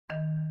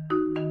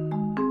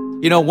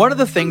You know, one of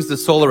the things the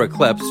solar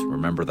eclipse,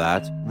 remember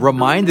that,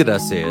 reminded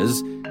us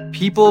is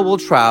people will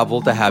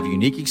travel to have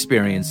unique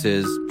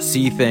experiences,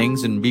 see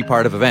things, and be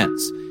part of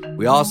events.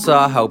 We all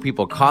saw how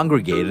people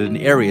congregated in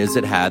areas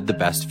that had the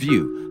best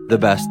view, the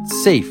best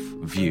safe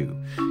view.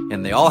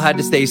 And they all had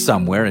to stay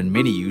somewhere, and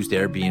many used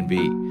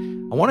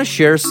Airbnb. I want to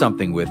share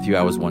something with you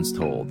I was once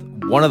told.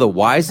 One of the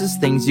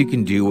wisest things you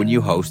can do when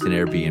you host an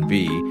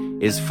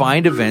Airbnb is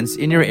find events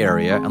in your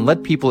area and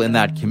let people in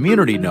that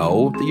community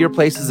know that your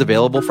place is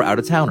available for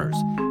out-of-towners.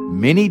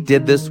 Many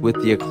did this with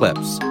the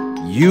eclipse.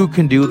 You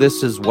can do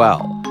this as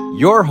well.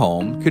 Your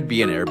home could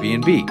be an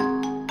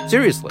Airbnb.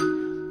 Seriously.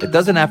 It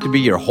doesn't have to be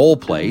your whole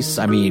place.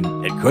 I mean,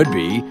 it could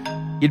be.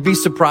 You'd be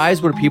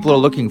surprised what people are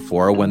looking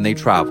for when they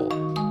travel.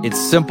 It's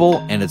simple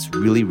and it's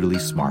really, really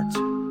smart.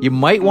 You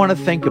might want to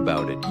think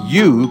about it.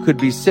 You could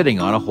be sitting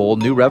on a whole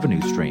new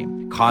revenue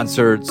stream.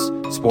 Concerts,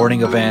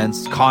 sporting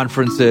events,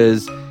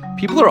 conferences.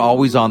 People are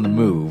always on the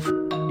move.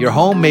 Your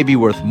home may be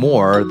worth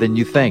more than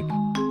you think.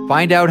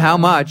 Find out how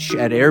much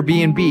at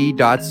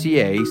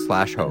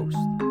airbnb.ca/host.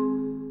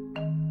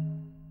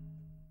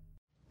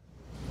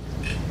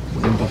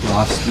 When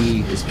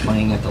Bobrovsky is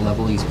playing at the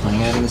level he's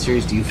playing at in the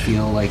series, do you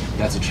feel like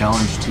that's a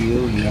challenge to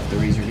you? You have to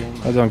raise your game?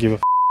 I don't give a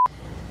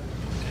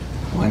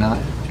Why not?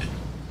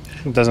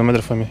 It doesn't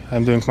matter for me.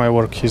 I'm doing my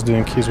work. He's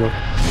doing his work.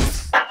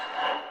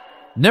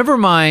 Never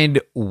mind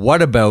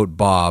what about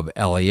Bob,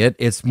 Elliott.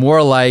 It's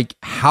more like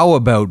how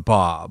about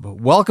Bob.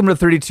 Welcome to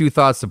 32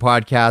 Thoughts, the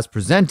podcast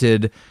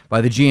presented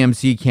by the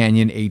GMC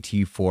Canyon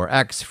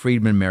AT4X.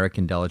 Friedman, Merrick,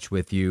 and Delich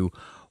with you.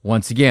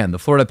 Once again, the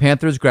Florida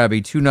Panthers grab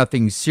a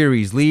 2-0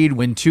 series lead,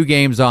 win 2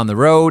 games on the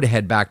road,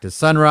 head back to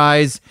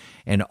Sunrise,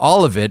 and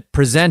all of it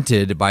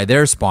presented by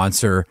their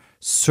sponsor,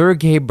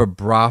 Sergei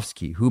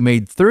Bobrovsky, who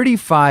made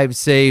 35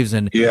 saves.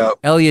 And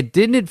Elliot,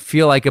 didn't it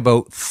feel like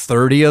about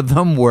 30 of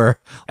them were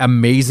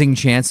amazing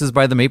chances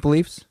by the Maple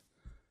Leafs?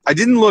 I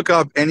didn't look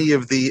up any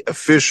of the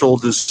official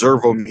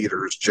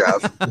deservometers,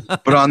 Jeff,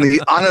 but on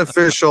the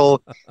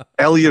unofficial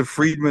Elliot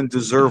Friedman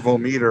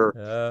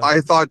deservometer, I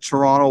thought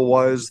Toronto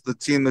was the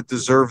team that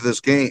deserved this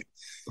game.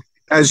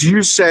 As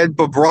you said,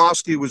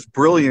 Bobrovsky was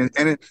brilliant,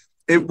 and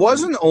it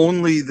wasn't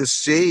only the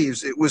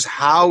saves, it was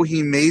how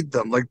he made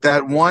them. Like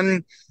that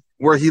one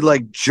where he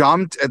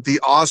jumped at the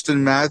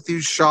Austin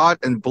Matthews shot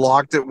and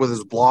blocked it with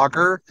his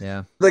blocker.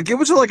 Yeah. It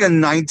was like a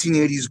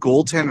 1980s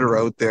goaltender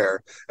out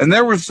there. And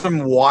there were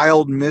some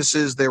wild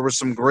misses. There were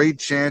some great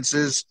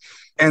chances.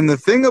 And the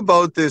thing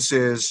about this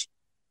is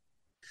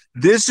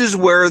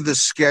where the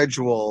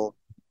schedule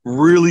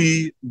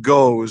really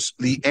goes,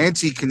 the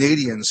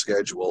anti-Canadian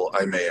schedule,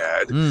 I may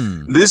add.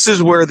 This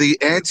is where the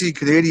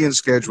anti-Canadian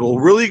schedule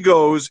really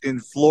goes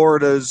in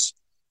Florida's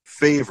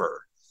favor.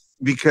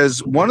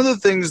 Because one of the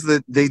things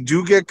that they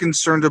do get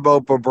concerned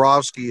about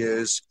Bobrovsky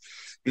is,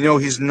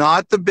 he's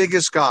not the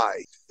biggest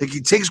guy.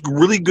 He takes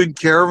really good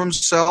care of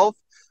himself,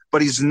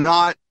 but he's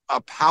not a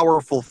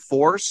powerful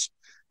force.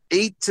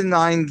 8 to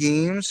 9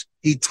 games,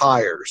 he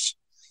tires.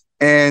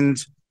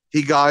 And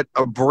he got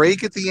a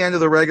break at the end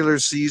of the regular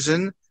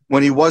season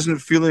when he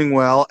wasn't feeling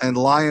well, and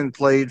Lyon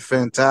played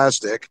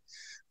fantastic.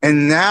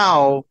 And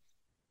now,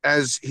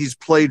 as he's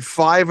played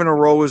 5 in a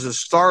row as a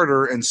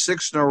starter and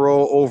 6 in a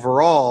row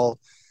overall,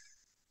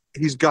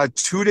 he's got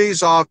 2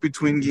 days off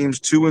between games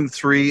 2 and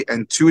 3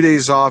 and 2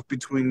 days off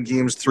between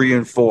games 3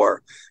 and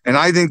 4. And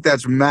I think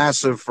that's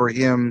massive for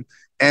him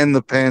and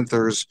the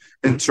Panthers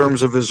in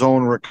terms of his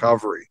own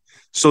recovery.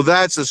 So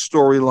that's a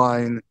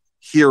storyline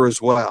here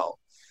as well.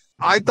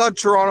 I thought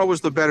Toronto was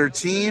the better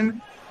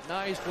team.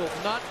 Nice will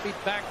not be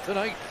back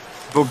tonight.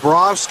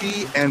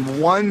 Bobrovsky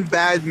and one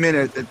bad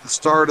minute at the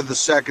start of the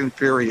second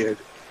period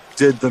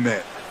did them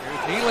in.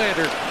 Here's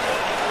Nylander.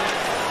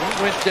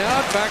 Went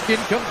down, back in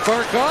comes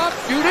Barkov,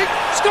 shooting,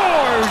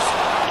 scores!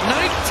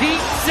 19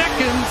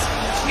 seconds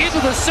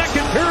into the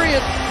second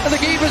period, and the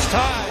game is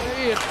tied.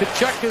 And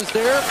Tkachuk is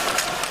there.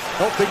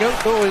 Helping out,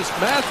 though, is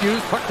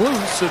Matthews. Puck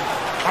loose, and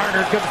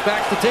Marner comes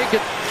back to take it.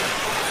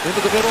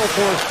 Into the middle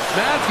for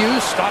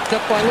Matthews, stopped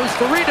up by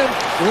Lustarinum.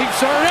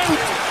 Leafs are out.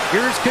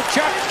 Here's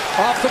Tkachuk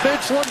off the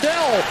bench.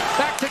 Lundell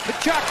back to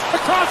Tkachuk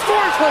across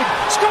Forsling,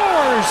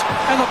 scores,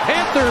 and the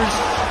Panthers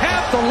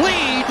have the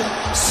lead.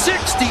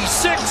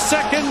 66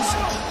 seconds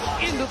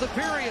into the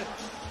period.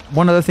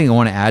 One other thing I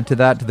want to add to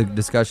that, to the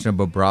discussion of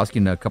Bobrovsky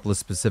and a couple of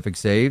specific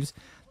saves.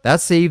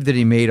 That save that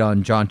he made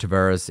on John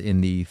Tavares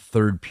in the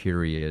third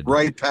period.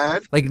 Right,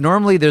 Pat?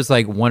 Normally there's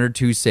 1 or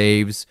 2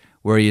 saves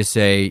where you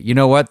say, you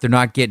know what, they're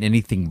not getting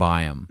anything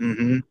by him.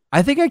 Mm-hmm.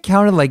 I think I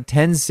counted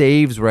 10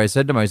 saves where I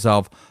said to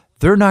myself,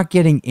 they're not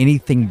getting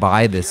anything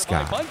by this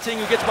guy. Bunting,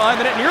 who gets behind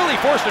the net, nearly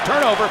forced a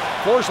turnover.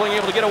 Forsling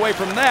able to get away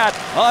from that.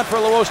 On for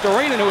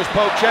Luostarinen, who was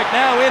poke check.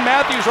 Now in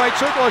Matthews' right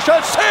circle, a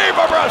shot. Save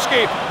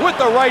Bobrovsky with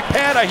the right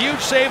pad. A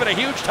huge save and a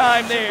huge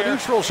time there.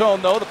 Neutral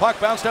zone, though. The puck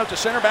bounced out to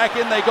center. Back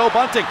in they go.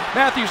 Bunting.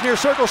 Matthews near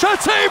circle.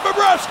 Shot. Save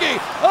Bobrovsky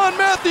on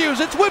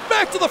Matthews. It's whipped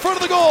back to the front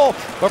of the goal.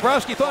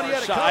 Bobrovsky thought he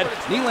had a side.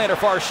 Nylander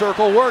far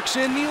circle.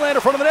 Works in. Nylander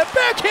front of the net.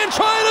 Backhand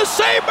trying to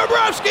save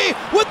Bobrovsky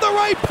with the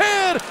right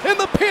pad. And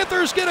the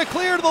Panthers get a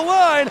clear to the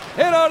line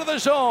and out of the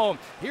zone.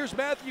 Here's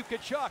Matthew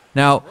Tkachuk.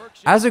 Now,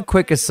 as a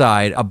quick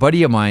aside, a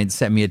buddy of mine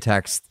sent me a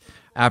text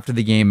after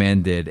the game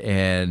ended,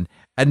 and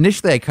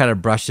initially I kind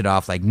of brushed it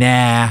off like,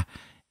 nah.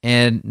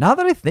 And now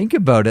that I think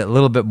about it a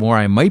little bit more,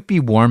 I might be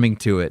warming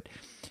to it.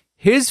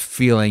 His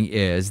feeling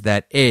is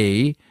that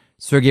A,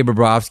 Sergei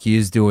Bobrovsky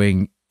is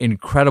doing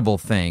incredible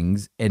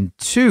things, and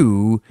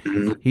two,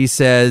 he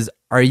says,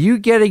 are you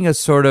getting a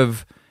sort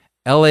of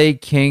LA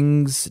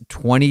Kings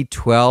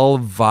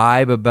 2012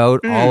 vibe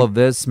about all of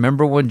this?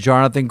 Remember when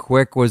Jonathan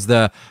Quick was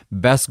the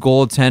best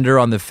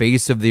goaltender on the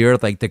face of the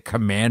earth, like the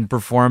command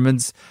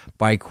performance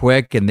by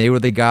Quick, and they were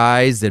the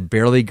guys that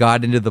barely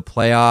got into the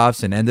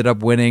playoffs and ended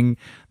up winning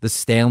the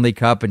Stanley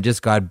Cup and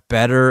just got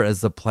better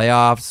as the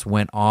playoffs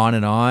went on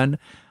and on.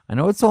 I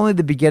know it's only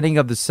the beginning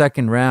of the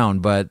second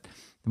round, but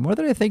the more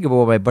that I think about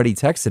what my buddy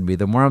texted me,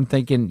 the more I'm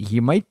thinking he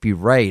might be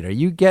right. Are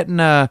you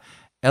getting a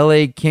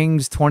LA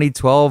Kings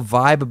 2012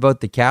 vibe about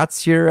the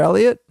Cats here,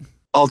 Elliot?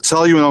 I'll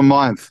tell you in a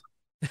month.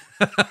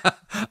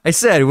 I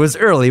said it was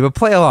early, but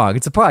play along.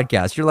 It's a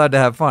podcast. You're allowed to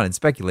have fun and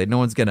speculate. No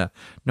one's gonna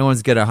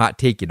hot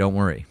take you. Don't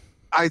worry.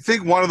 I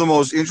think one of the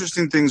most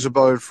interesting things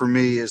about it for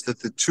me is that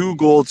the two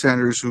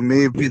goaltenders who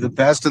may be the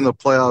best in the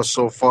playoffs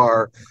so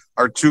far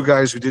are two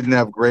guys who didn't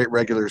have great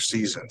regular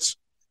seasons,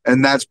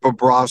 and that's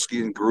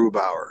Bobrovsky and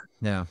Grubauer.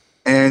 Yeah.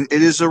 And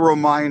it is a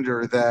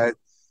reminder that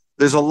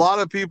there's a lot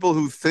of people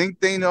who think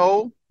they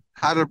know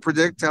how to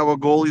predict how a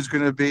goalie's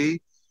going to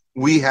be.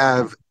 We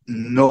have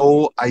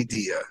no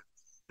idea.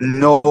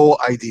 No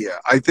idea.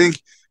 I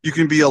think you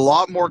can be a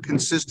lot more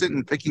consistent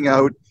in picking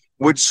out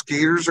which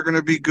skaters are going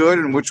to be good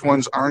and which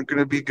ones aren't going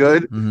to be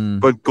good. Mm-hmm.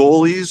 But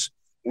goalies,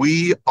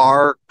 we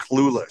are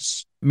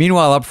clueless.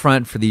 Meanwhile, up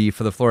front for the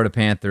Florida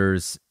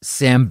Panthers,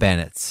 Sam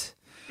Bennett.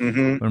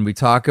 Mm-hmm. When we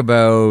talk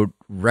about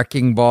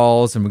wrecking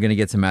balls, and we're going to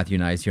get to Matthew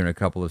Knies here in a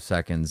couple of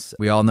seconds,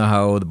 we all know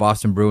how the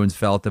Boston Bruins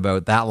felt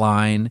about that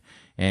line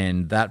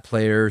and that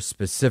player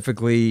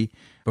specifically.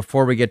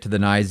 Before we get to the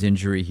Knies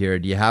injury here,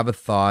 do you have a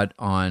thought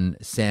on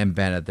Sam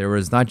Bennett? There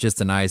was not just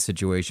a Knies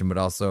situation, but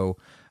also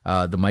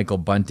the Michael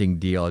Bunting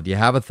deal. Do you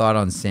have a thought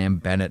on Sam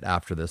Bennett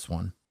after this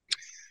one?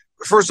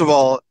 First of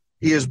all,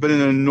 he has been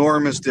an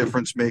enormous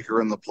difference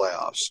maker in the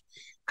playoffs.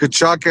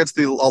 Tkachuk gets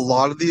a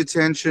lot of the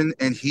attention,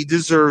 and he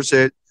deserves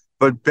it.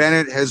 But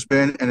Bennett has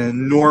been an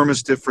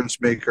enormous difference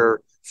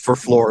maker for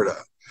Florida.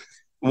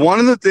 One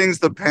of the things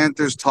the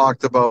Panthers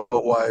talked about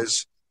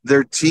was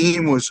their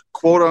team was,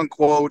 quote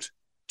unquote,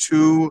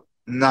 too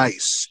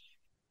nice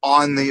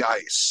on the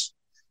ice.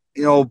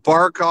 You know,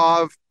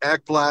 Barkov,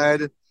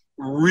 Ekblad,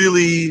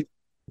 really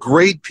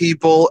great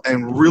people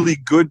and really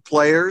good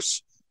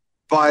players.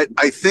 But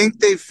I think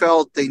they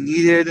felt they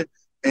needed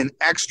an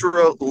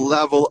extra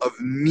level of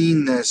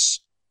meanness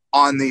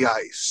on the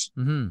ice.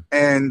 Mm-hmm.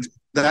 And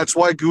that's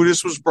why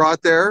Gudas was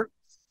brought there.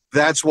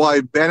 That's why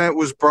Bennett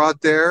was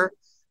brought there.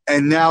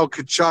 And now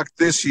Tkachuk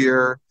this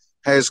year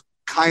has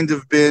kind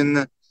of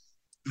been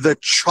the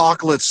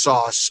chocolate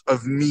sauce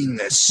of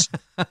meanness.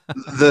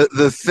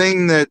 the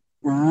thing that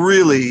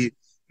really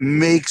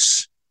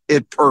makes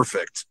it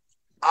perfect.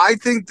 I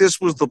think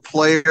this was the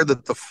player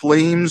that the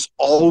Flames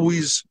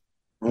always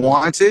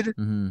wanted.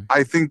 Mm-hmm.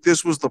 I think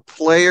this was the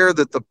player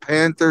that the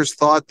Panthers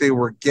thought they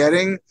were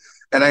getting.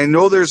 And I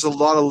know there's a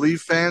lot of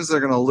Leaf fans that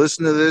are going to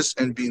listen to this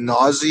and be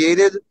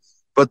nauseated,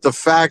 but the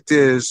fact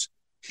is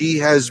he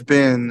has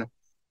been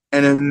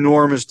an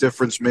enormous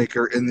difference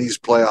maker in these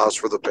playoffs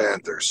for the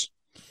Panthers.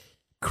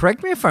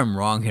 Correct me if I'm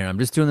wrong here. I'm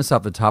just doing this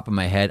off the top of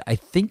my head. I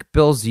think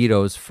Bill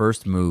Zito's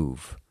first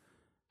move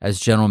as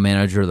general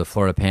manager of the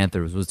Florida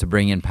Panthers was to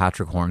bring in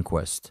Patrick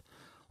Hornquist.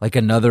 Like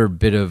another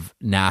bit of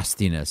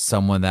nastiness,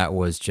 someone that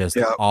was just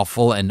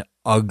awful and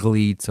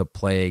ugly to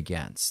play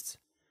against.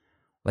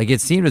 Like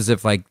it seemed as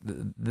if like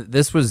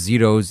this was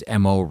Zito's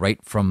MO right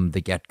from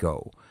the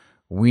get-go.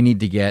 We need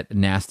to get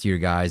nastier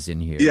guys in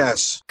here.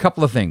 Yes.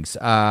 Couple of things.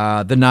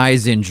 The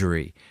Knies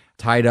injury.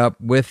 Tied up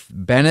with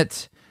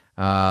Bennett.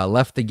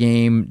 Left the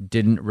game.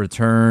 Didn't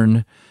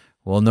return.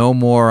 We'll know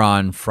more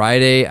on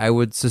Friday, I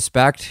would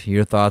suspect.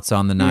 Your thoughts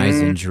on the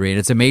Knies injury. And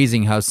it's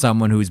amazing how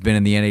someone who's been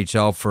in the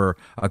NHL for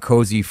a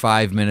cozy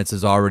 5 minutes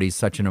is already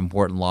such an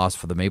important loss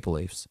for the Maple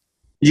Leafs.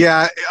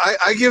 Yeah,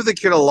 I give the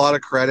kid a lot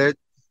of credit.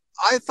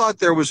 I thought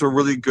there was a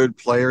really good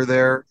player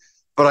there,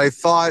 but I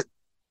thought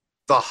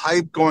the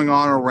hype going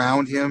on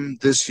around him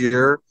this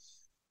year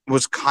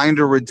was kind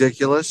of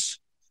ridiculous.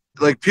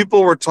 Like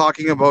people were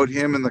talking about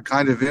him and the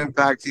kind of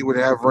impact he would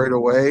have right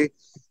away.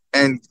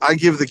 And I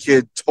give the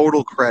kid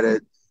total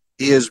credit.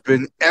 He has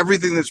been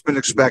everything that's been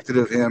expected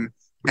of him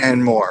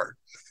and more.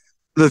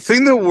 The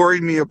thing that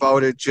worried me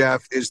about it,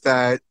 Jeff, is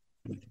that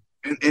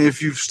and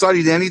if you've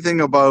studied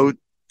anything about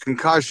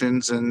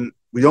concussions, and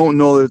we don't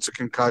know that it's a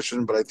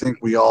concussion, but I think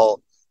we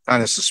all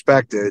kind of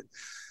suspect it,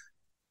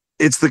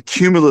 it's the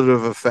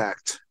cumulative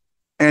effect.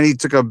 And he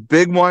took a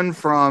big one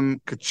from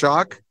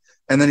Tkachuk,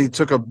 and then he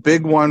took a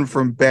big one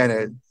from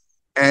Bennett.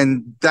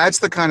 And that's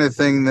the kind of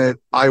thing that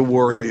I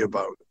worry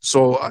about.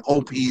 So I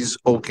hope he's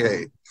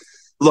okay.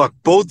 Look,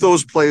 both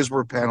those plays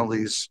were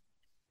penalties.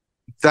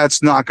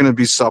 that's not going to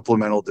be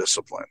supplemental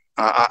discipline.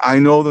 I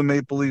know the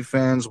Maple Leaf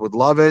fans would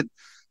love it.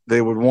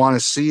 They would want to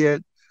see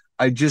it.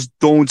 I just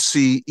don't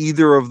see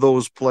either of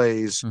those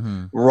plays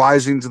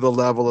rising to the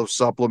level of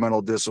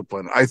supplemental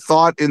discipline. I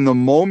thought in the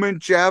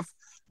moment, Jeff,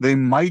 they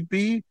might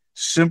be,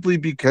 simply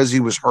because he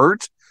was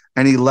hurt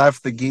and he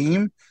left the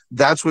game.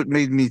 That's what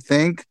made me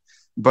think.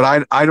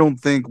 But I don't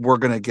think we're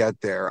going to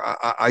get there.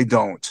 I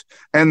don't.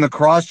 And the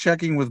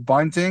cross-checking with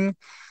Bunting,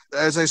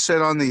 as I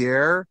said on the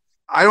air,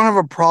 I don't have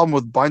a problem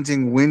with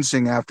Bunting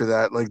wincing after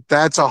that. Like,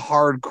 that's a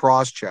hard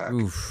cross-check.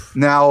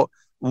 Now,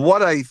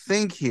 what I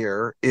think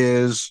here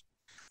is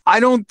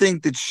I don't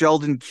think that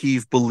Sheldon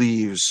Keefe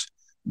believes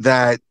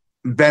that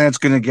Bennett's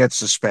going to get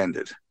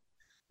suspended.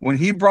 When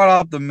he brought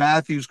up the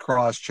Matthews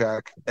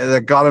cross-check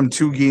that got him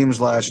 2 games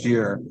last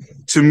year,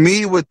 to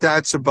me what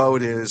that's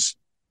about is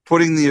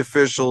putting the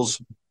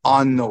officials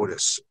on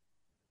notice.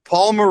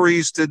 Paul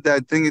Maurice did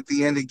that thing at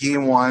the end of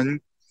game 1,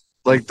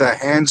 like the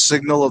hand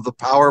signal of the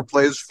power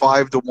plays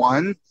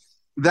 5-1.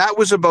 That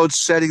was about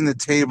setting the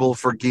table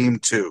for game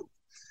 2.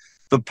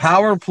 The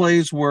power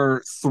plays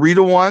were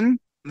 3-1.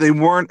 They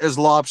weren't as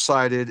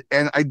lopsided,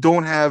 and I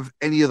don't have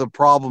any of the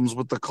problems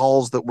with the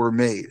calls that were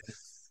made.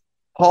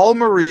 Paul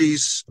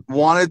Maurice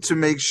wanted to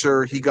make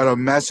sure he got a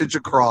message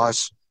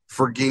across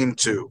for game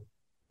 2,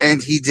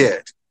 and he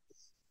did.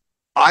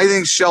 I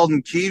think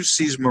Sheldon Keefe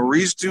sees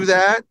Maurice do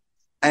that,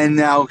 and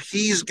now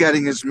he's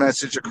getting his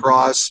message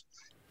across.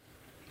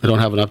 I don't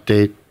have an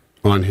update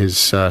on his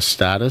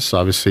status.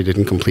 Obviously,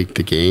 didn't complete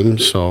the game,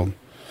 so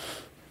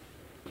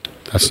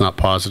that's not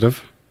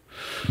positive.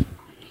 In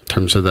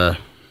terms of the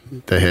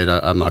hit,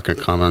 I'm not going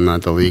to comment on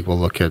that. The league will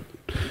look at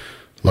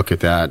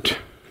that.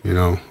 You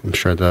know, I'm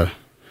sure the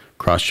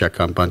cross-check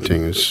on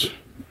Bunting is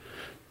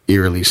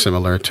eerily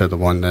similar to the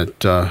one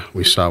that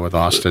we saw with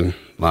Austin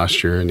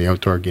last year in the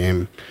outdoor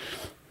game.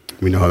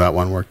 We know how that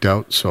one worked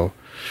out, so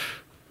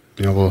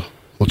you know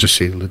we'll just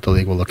see. The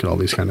league will look at all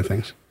these kind of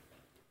things.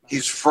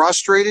 He's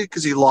frustrated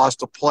because he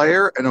lost a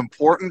player, an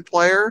important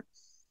player,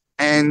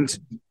 and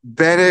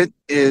Bennett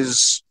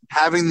is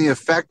having the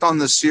effect on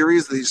the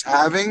series that he's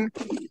having.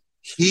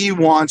 He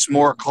wants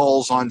more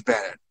calls on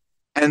Bennett,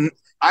 and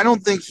I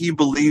don't think he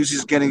believes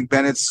he's getting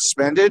Bennett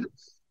suspended,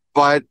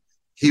 but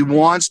he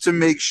wants to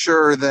make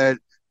sure that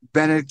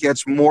Bennett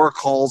gets more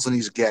calls than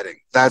he's getting.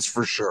 That's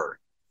for sure.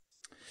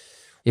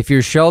 If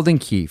you're Sheldon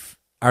Keefe,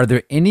 are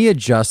there any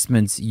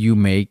adjustments you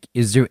make?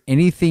 Is there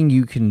anything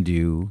you can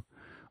do?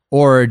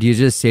 Or do you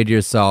just say to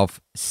yourself,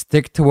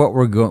 stick to what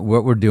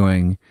we're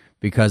doing,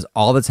 because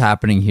all that's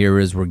happening here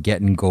is we're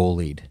getting goal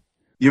lead?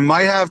 You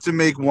might have to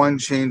make one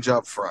change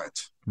up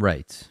front.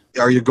 Right.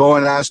 Are you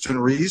going Aston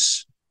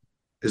Reese?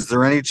 Is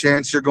there any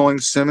chance you're going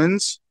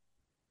Simmons?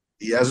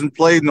 He hasn't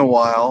played in a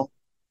while.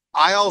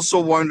 I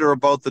also wonder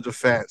about the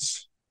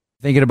defense.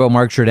 Thinking about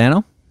Mark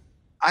Giordano?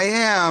 I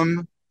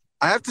am.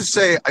 I have to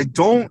say, I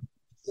don't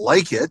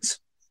like it.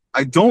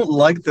 I don't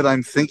like that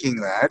I'm thinking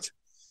that.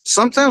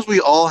 Sometimes we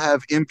all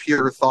have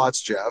impure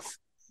thoughts, Jeff.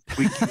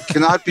 We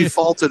cannot be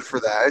faulted for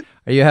that.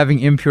 Are you having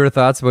impure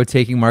thoughts about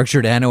taking Mark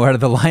Giordano out of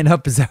the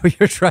lineup? Is that what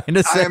you're trying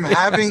to say? I am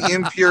having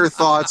impure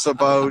thoughts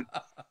about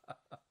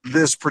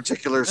this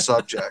particular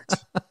subject.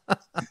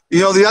 You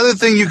know, the other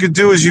thing you could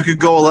do is you could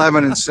go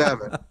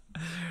 11-7.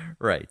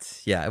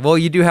 Right. Yeah. Well,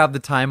 you do have the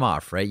time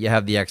off, right? You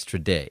have the extra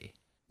day.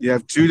 You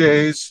have 2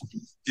 days.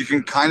 You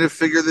can kind of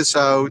figure this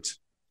out.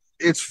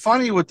 It's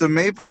funny with the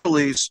Maple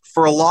Leafs,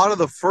 for a lot of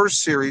the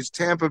first series,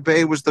 Tampa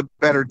Bay was the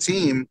better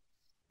team,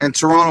 and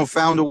Toronto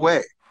found a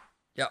way.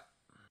 Yeah.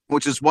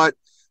 Which is what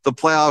the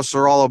playoffs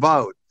are all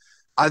about.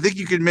 I think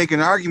you could make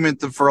an argument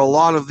that for a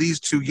lot of these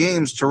 2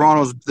 games,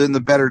 Toronto's been the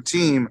better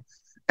team,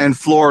 and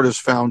Florida's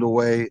found a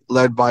way,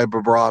 led by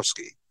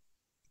Bobrovsky.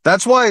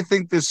 That's why I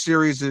think this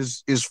series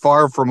is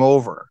far from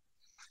over.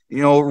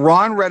 You know,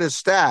 Ron read a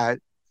stat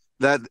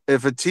that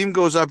if a team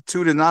goes up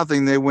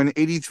 2-0, they win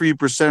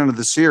 83% of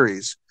the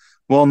series.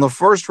 Well, in the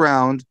first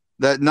round,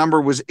 that number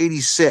was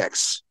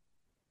 86.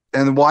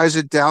 And why is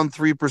it down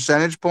 3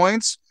 percentage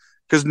points?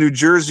 Because New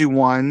Jersey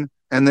won,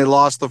 and they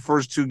lost the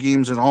first 2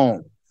 games at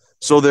home.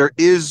 So there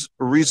is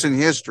recent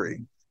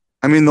history.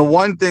 I mean, the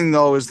one thing,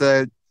 though, is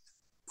that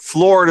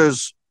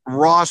Florida's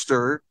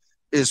roster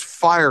is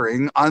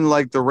firing,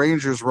 unlike the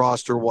Rangers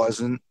roster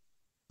wasn't.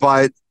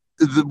 But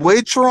the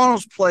way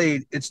Toronto's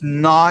played, it's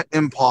not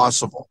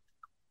impossible.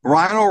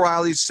 Ryan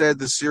O'Reilly said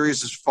the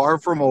series is far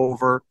from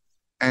over,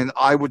 and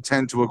I would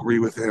tend to agree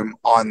with him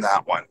on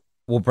that one.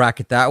 We'll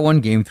bracket that one.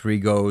 Game 3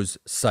 goes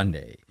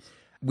Sunday.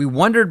 We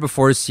wondered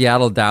before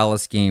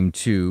Seattle-Dallas Game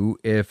 2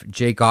 if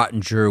Jake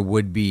Oettinger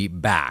would be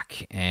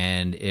back,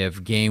 and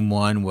if Game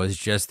 1 was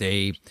just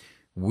a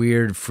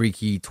weird,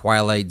 freaky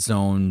Twilight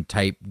Zone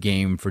type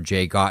game for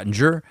Jake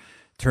Oettinger.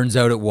 Turns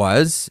out it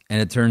was,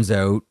 and it turns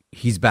out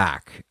he's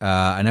back.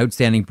 An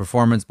outstanding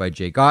performance by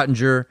Jake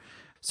Oettinger.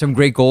 Some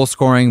great goal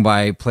scoring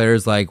by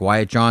players like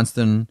Wyatt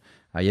Johnston,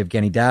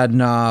 Yevgeny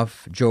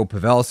Dadonov, Joe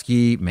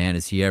Pavelski. Man,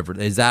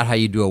 is that how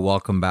you do a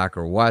welcome back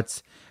or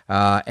what?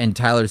 And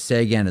Tyler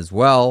Seguin as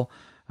well.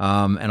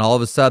 And all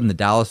of a sudden, the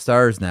Dallas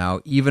Stars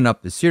now even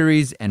up the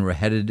series, and we're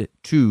headed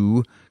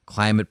to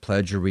Climate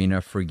Pledge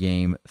Arena for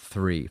Game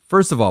 3.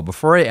 First of all,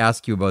 before I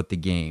ask you about the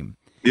game,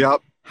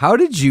 Yep. how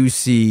did you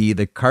see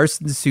the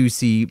Carson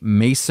Soucy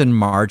Mason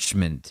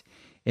Marchment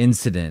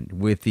incident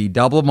with the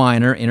double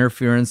minor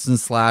interference and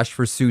slash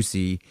for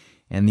Soucy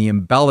and the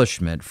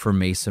embellishment for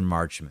Mason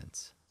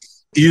Marchment?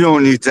 You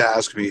don't need to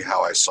ask me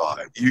how I saw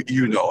it.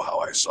 You know how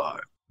I saw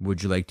it.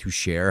 Would you like to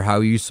share how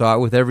you saw it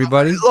with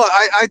everybody? Look,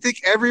 I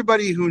think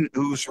everybody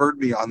who's heard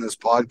me on this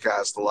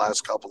podcast the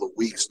last couple of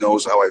weeks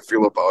knows how I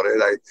feel about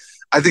it.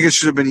 I think it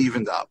should have been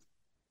evened up.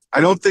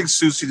 I don't think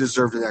Soucy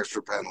deserved an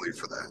extra penalty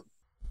for that.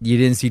 You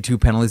didn't see two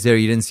penalties there?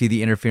 You didn't see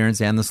the interference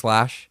and the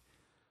slash?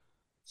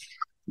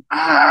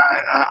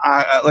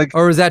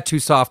 Or was that too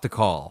soft to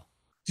call?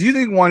 Do you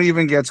think one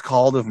even gets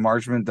called if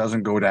Marchment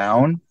doesn't go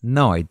down?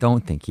 No, I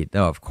don't think he.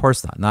 No, of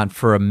course not. Not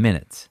for a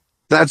minute.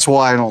 That's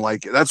why I don't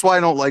like it. That's why I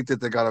don't like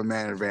that they got a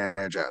man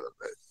advantage out of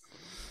it.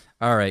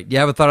 All right. You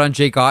have a thought on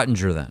Jake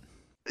Ottinger then?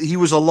 He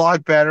was a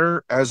lot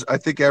better, as I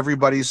think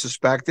everybody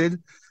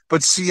suspected.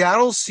 But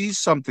Seattle sees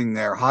something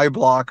there, high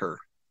blocker.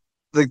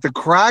 Like the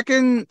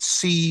Kraken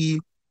see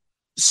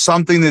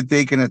something that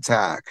they can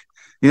attack.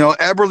 You know,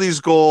 Eberle's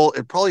goal,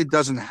 it probably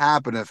doesn't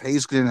happen if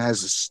Heiskanen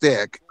has a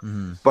stick,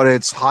 but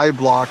it's high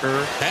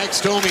blocker.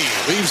 Hagstome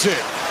leaves it.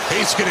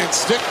 Heiskanen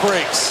stick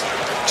breaks.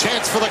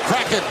 Chance for the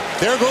Kraken.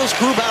 There goes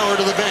Grubauer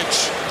to the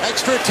bench.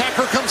 Extra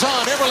attacker comes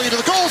on. Eberle to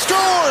the goal,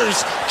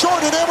 scores!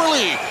 Jordan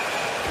Eberle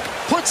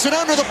puts it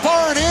under the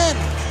bar and in.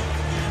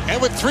 And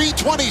with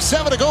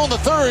 3:27 to go in the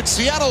third,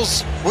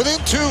 Seattle's within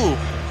 2.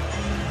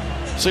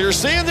 So you're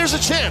saying there's a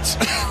chance.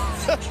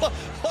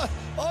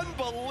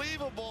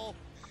 Unbelievable.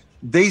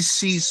 They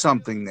see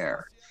something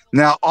there.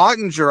 Now,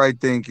 Ottinger, I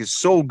think, is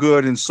so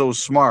good and so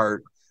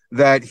smart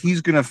that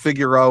he's going to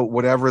figure out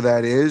whatever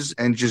that is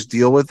and just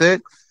deal with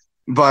it.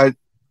 But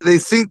they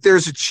think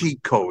there's a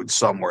cheat code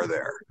somewhere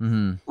there.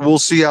 We'll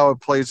see how it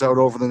plays out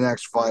over the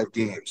next 5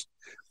 games.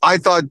 I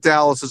thought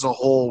Dallas as a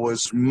whole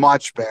was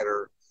much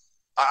better.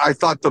 I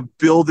thought the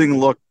building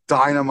looked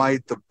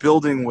dynamite. The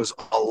building was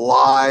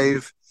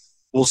alive.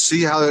 We'll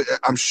see how.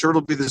 I'm sure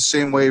it'll be the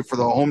same way for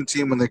the home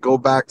team when they go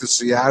back to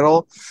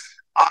Seattle.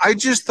 I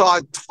just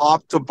thought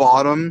top to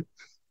bottom,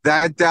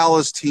 that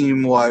Dallas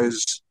team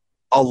was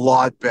a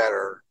lot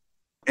better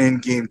in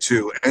game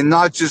 2. And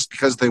not just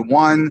because they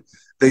won.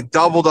 They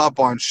doubled up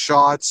on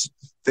shots.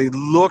 They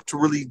looked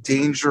really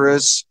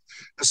dangerous.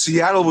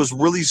 Seattle was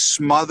really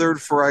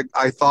smothered for,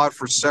 I thought,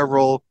 for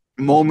several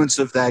moments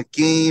of that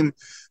game.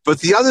 But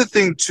the other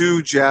thing,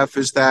 too, Jeff,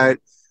 is that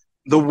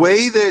the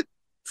way that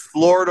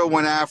Florida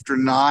went after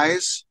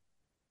Nyes,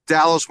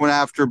 Dallas went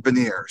after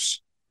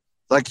Beniers.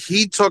 Like,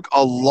 he took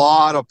a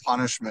lot of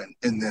punishment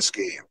in this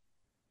game.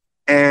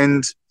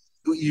 And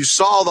you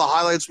saw the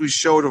highlights we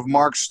showed of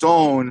Mark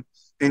Stone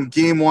in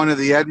game 1 of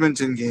the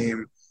Edmonton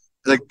game.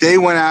 Like, they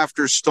went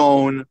after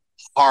Stone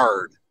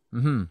hard.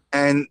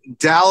 And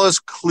Dallas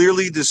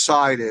clearly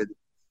decided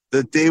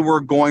that they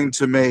were going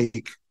to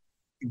make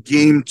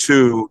game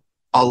 2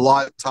 a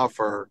lot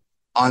tougher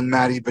on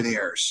Matty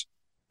Beniers.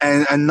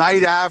 And a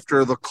night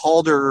after the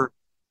Calder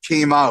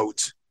came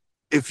out,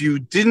 if you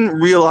didn't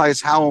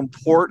realize how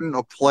important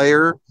a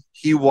player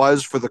he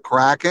was for the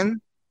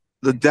Kraken,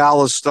 the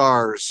Dallas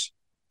Stars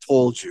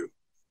told you,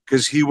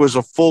 because he was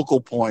a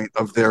focal point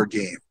of their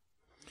game.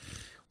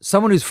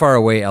 Someone who's far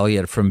away,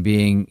 Elliot, from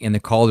being in the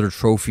Calder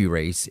Trophy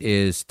race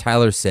is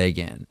Tyler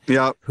Seguin,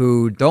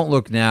 who, don't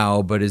look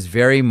now, but is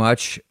very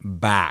much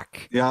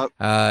back.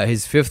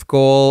 His 5th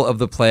goal of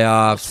the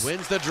playoffs.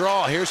 Wins the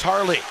draw. Here's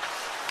Harley.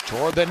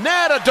 Toward the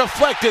net, a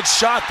deflected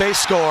shot. They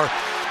score.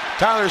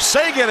 Tyler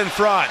Seguin in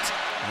front.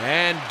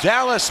 And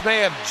Dallas may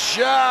have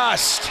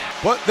just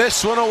put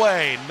this one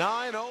away.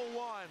 9-0-1.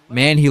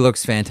 Man, he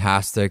looks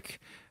fantastic.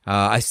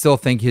 I still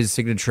think his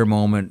signature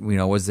moment,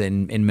 was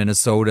in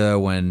Minnesota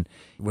when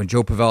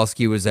Joe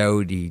Pavelski was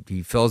out.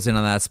 He fills in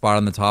on that spot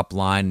on the top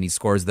line and he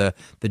scores the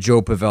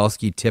Joe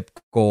Pavelski tip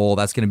goal.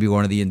 That's going to be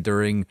one of the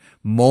enduring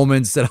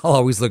moments that I'll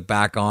always look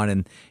back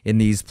on in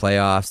these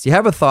playoffs. Do you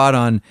have a thought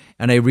on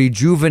a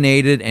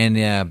rejuvenated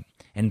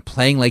and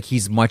playing like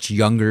he's much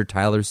younger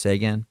Tyler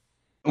Seguin?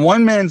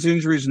 One man's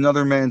injury is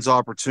another man's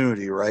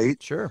opportunity,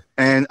 right? Sure.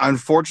 And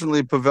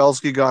unfortunately,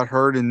 Pavelski got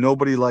hurt and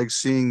nobody likes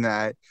seeing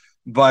that.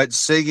 But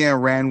Seguin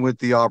ran with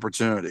the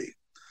opportunity.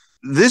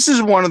 This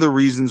is one of the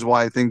reasons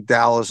why I think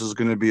Dallas is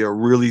going to be a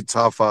really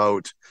tough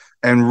out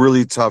and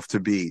really tough to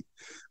beat,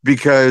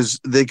 because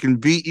they can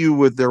beat you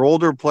with their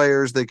older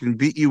players. They can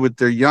beat you with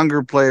their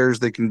younger players.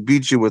 They can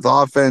beat you with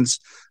offense.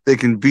 They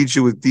can beat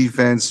you with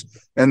defense,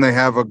 and they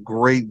have a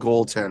great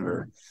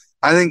goaltender.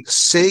 I think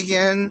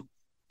Seguin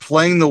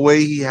playing the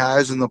way he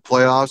has in the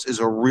playoffs is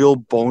a real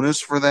bonus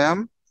for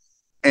them.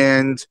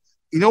 And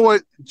you know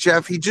what,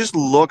 Jeff? He just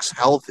looks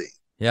healthy.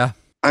 Yeah.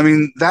 I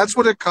mean, that's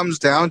what it comes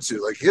down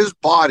to. Like, his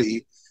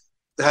body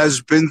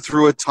has been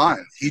through a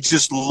ton. He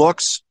just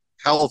looks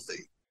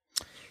healthy.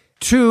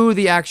 To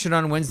the action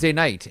on Wednesday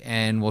night,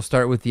 and we'll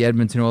start with the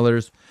Edmonton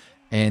Oilers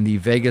and the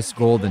Vegas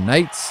Golden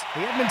Knights.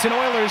 The Edmonton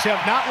Oilers have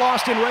not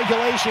lost in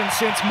regulation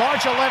since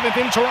March 11th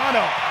in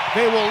Toronto.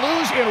 They will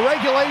lose in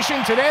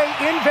regulation today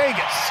in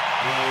Vegas.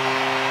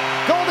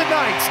 Golden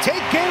Knights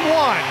take game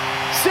 1,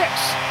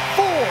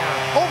 6-4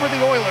 over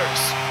the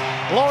Oilers.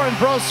 Laurent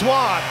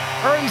Brossoit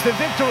earns the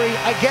victory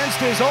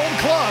against his own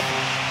club.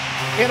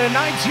 In a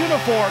Knights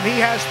uniform, he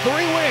has 3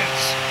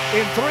 wins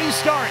in 3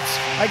 starts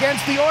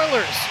against the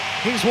Oilers.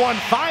 He's won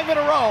 5 in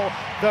a row,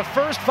 the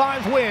first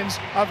 5 wins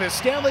of his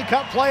Stanley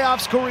Cup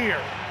playoffs career.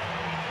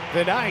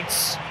 The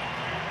Knights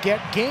get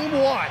game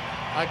 1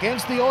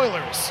 against the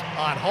Oilers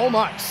on home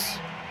ice.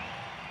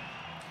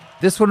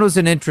 This one was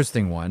an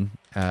interesting one,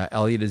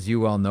 Elliot, as you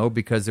well know,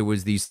 because it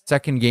was the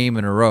second game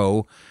in a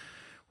row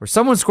where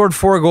someone scored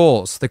 4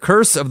 goals. The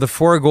curse of the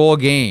 4-goal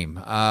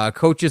game.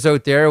 Coaches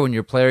out there, when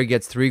your player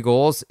gets 3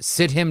 goals,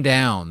 sit him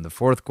down. The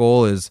 4th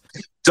goal is...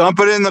 dump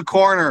it in the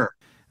corner.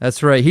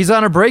 That's right. He's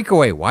on a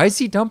breakaway. Why is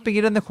he dumping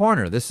it in the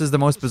corner? This is the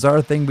most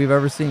bizarre thing we've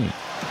ever seen.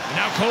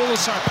 Now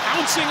Kolasar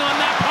pouncing on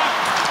that puck.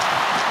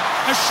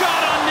 A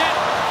shot on net.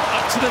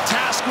 Up to the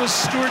task was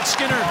Stuart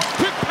Skinner.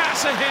 Quick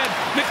pass ahead.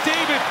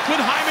 McDavid with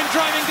Hyman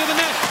driving to the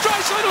net.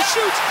 Draisaitl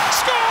shoots.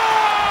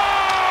 Scores!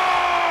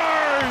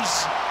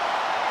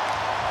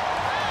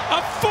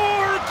 A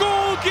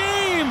 4-goal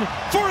game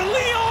for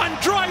Leon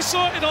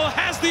Draisaitl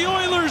has the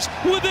Oilers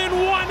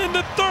within 1 in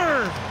the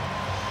 3rd.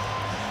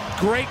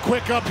 Great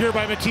quick up here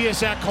by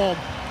Matthias Ekholm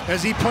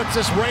as he puts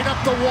us right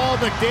up the wall.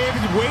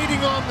 McDavid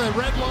waiting on the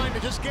red line to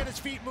just get his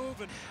feet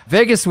moving.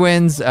 Vegas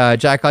wins.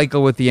 Jack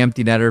Eichel with the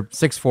empty netter.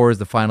 6-4 is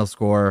the final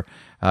score.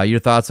 Your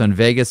thoughts on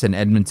Vegas and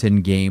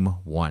Edmonton game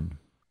 1?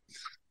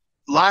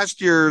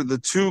 Last year, the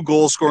 2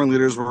 goal-scoring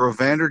leaders were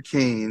Evander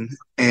Kane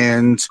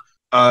and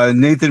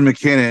Nathan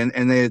McKinnon,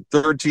 and they had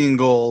 13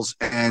 goals,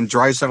 and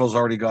Draisaitl's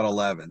already got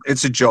 11.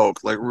 It's a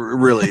joke, like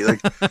really, like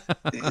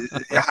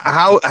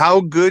how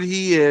good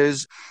he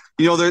is.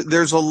 You know,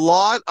 there's a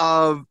lot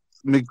of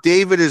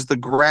McDavid is the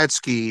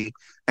Gretzky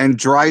and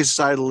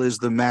Draisaitl is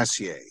the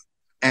Messier.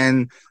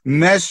 And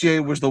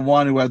Messier was the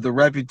one who had the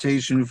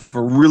reputation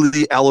for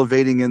really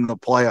elevating in the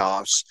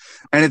playoffs.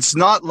 And it's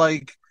not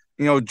like,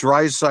 you know,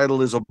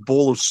 Draisaitl is a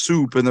bowl of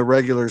soup in the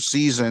regular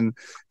season.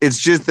 It's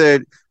just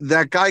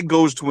that guy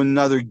goes to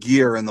another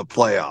gear in the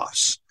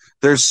playoffs.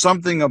 There's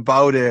something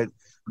about it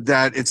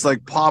that it's like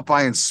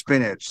Popeye and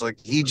spinach. Like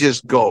he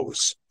just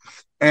goes.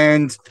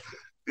 And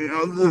you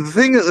know,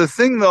 the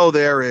thing though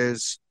there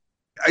is,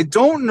 I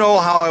don't know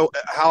how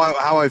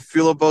I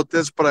feel about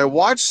this, but I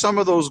watched some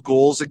of those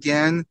goals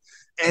again,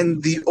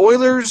 and the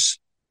Oilers,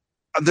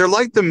 they're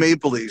like the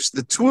Maple Leafs.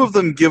 The 2 of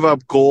them give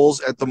up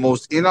goals at the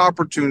most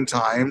inopportune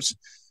times,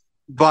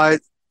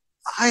 but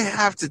I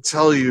have to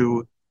tell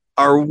you,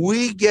 are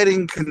we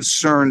getting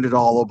concerned at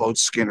all about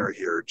Skinner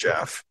here,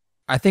 Jeff?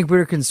 I think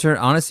we're concerned.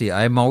 Honestly,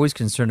 I'm always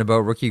concerned about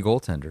rookie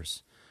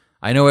goaltenders.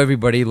 I know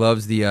everybody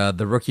loves the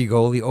rookie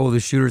goalie. Oh, the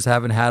shooters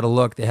haven't had a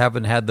look. They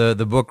haven't had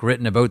the book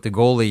written about the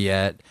goalie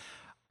yet.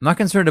 I'm not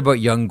concerned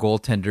about young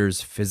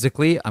goaltenders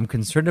physically. I'm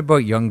concerned about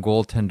young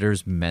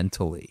goaltenders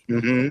mentally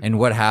and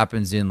what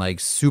happens in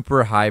like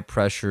super high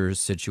pressure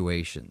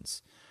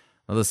situations.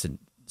 Now, listen,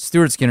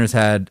 Stuart Skinner's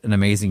had an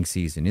amazing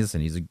season.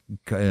 Listen, he's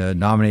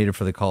nominated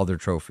for the Calder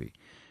Trophy.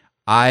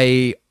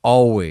 I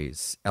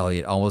always,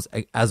 Elliot, almost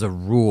as a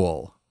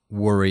rule,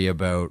 worry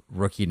about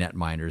rookie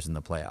netminders in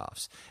the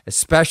playoffs,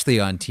 especially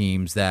on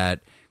teams that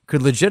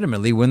could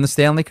legitimately win the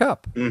Stanley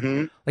Cup.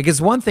 Like,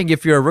 it's one thing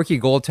if you're a rookie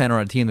goaltender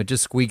on a team that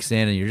just squeaks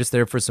in and you're just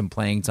there for some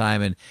playing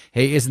time and,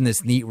 hey, isn't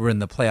this neat? We're in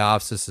the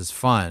playoffs. This is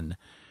fun.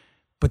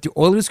 But the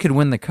Oilers could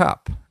win the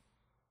Cup,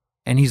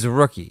 and he's a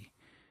rookie,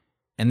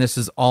 and this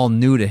is all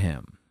new to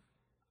him.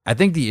 I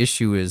think the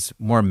issue is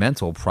more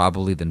mental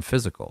probably than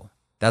physical.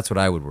 That's what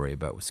I would worry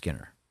about with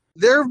Skinner.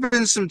 There have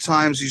been some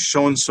times he's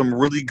shown some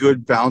really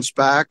good bounce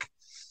back.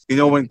 You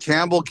know, when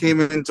Campbell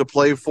came into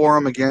play for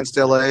him against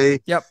LA,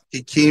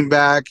 he came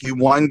back, he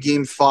won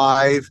game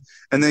 5,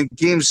 and then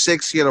game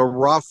 6, he had a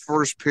rough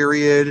first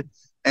period,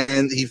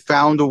 and he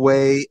found a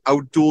way,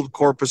 outdueled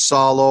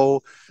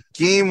Korpisalo.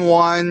 Game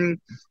 1,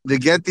 they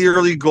get the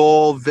early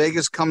goal,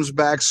 Vegas comes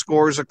back,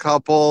 scores a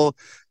couple,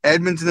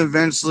 Edmonton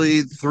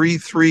eventually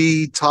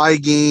 3-3 tie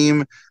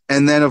game,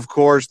 and then, of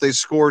course, they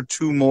scored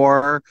 2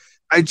 more.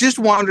 I just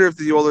wonder if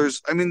the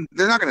Oilers, I mean,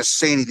 they're not going to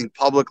say anything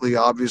publicly,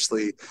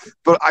 obviously,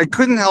 but I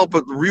couldn't help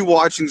but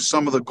rewatching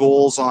some of the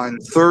goals on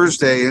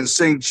Thursday and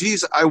saying,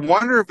 geez, I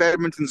wonder if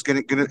Edmonton's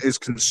is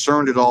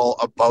concerned at all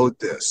about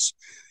this.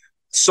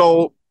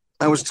 So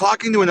I was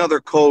talking to another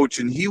coach,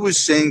 and he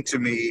was saying to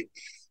me,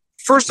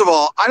 first of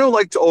all, I don't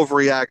like to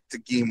overreact to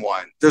game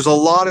 1. There's a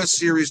lot of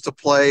series to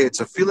play. It's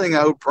a feeling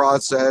out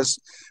process.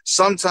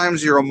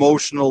 Sometimes your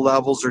emotional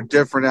levels are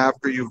different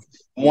after you've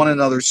won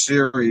another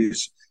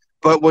series.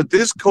 But what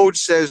this coach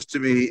says to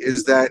me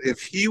is that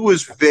if he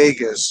was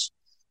Vegas,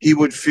 he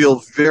would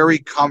feel very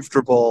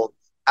comfortable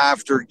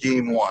after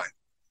game 1.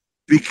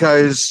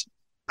 Because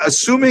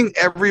assuming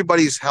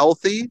everybody's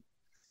healthy,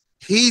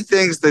 he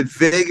thinks that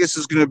Vegas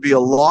is going to be a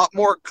lot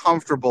more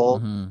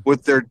comfortable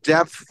with their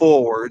depth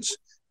forwards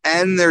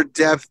and their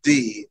depth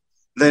D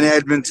than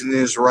Edmonton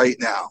is right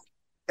now.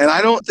 And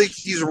I don't think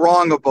he's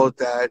wrong about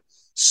that,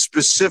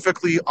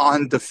 specifically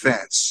on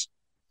defense.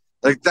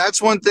 Like,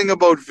 that's one thing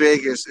about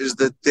Vegas is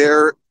that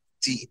they're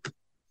deep.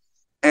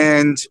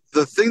 And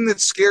the thing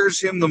that scares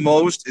him the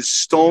most is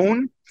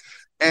Stone.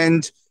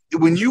 And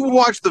when you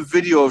watch the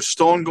video of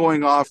Stone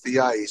going off the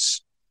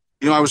ice,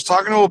 you know, I was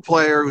talking to a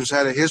player who's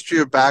had a history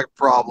of back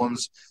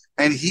problems,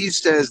 and he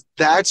says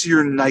that's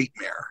your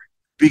nightmare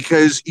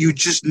because you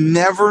just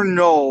never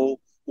know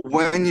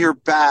when your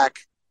back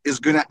is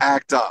going to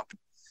act up.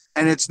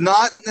 And it's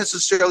not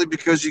necessarily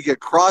because you get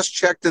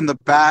cross-checked in the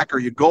back or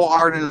you go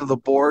hard into the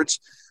boards.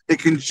 It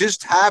can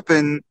just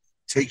happen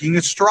taking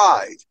a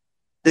stride.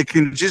 It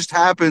can just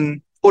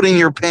happen putting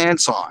your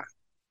pants on.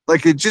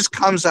 Like, it just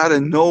comes out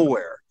of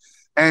nowhere.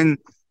 And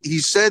he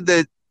said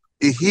that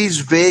he's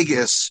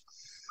Vegas.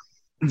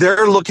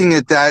 They're looking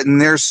at that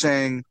and they're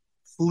saying,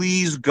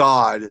 please,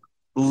 God,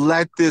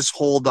 let this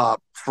hold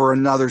up for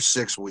another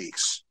 6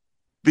 weeks.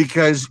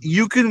 Because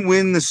you can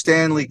win the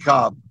Stanley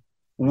Cup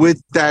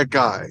with that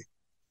guy.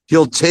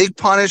 He'll take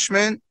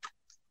punishment,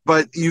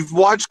 but you've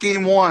watched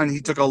game one.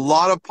 He took a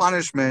lot of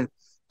punishment,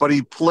 but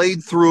he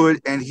played through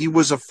it and he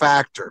was a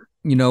factor.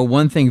 You know,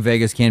 one thing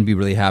Vegas can be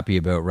really happy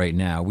about right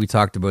now, we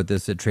talked about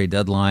this at trade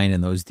deadline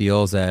and those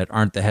deals that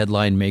aren't the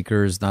headline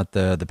makers, not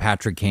the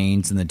Patrick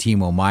Kanes and the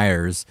Timo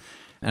Meyers.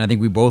 And I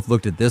think we both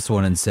looked at this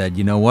one and said,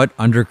 you know what?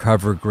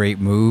 Undercover great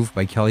move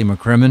by Kelly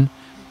McCrimmon.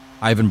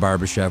 Ivan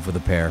Barbashev with a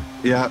pair.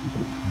 Yeah.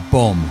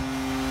 Boom.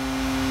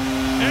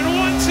 And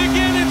once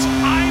again, it's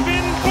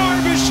Ivan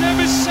Barbashev,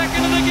 his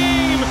second of the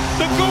game.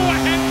 The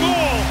go-ahead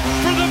goal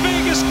for the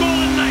Vegas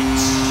Golden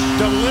Knights.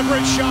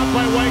 Deliberate shot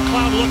by White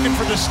Cloud looking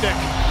for the stick.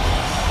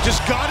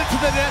 Just got it to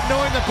the net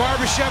knowing that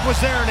Barbashev was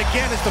there. And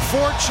again, it's the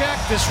forecheck,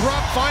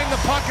 disrupt, find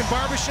the puck, and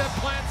Barbashev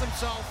plants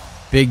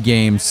himself. Big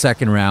game,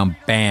 second round,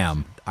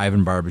 bam.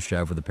 Ivan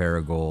Barbashev with a pair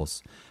of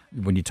goals.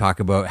 When you talk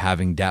about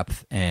having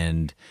depth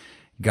and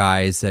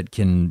guys that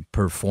can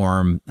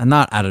perform, and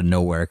not out of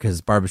nowhere,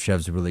 because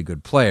Barbashev's a really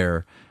good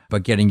player,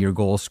 but getting your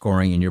goal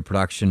scoring and your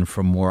production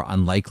from more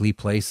unlikely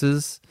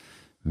places,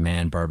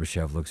 man,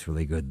 Barbashev looks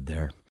really good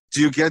there.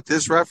 Do you get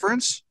this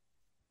reference?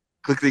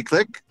 Clickety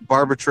click,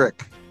 Barber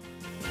trick.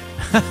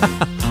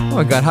 Oh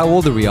my God, how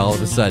old are we all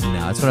of a sudden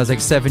now? It's when I was like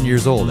 7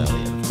 years old,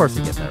 Elliot. Of course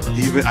I get that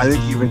right. I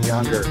think even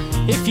younger.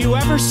 If you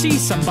ever see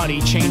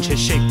somebody change his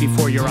shape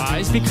before your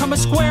eyes, become a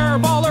square,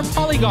 ball, or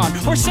polygon,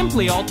 or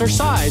simply alter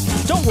size,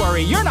 don't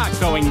worry, you're not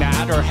going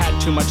mad or had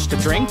too much to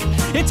drink.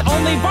 It's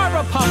only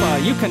Barba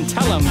Papa. You can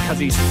tell him because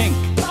he's pink.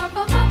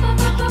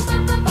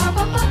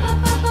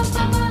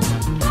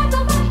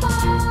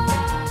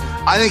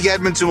 I think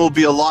Edmonton will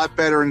be a lot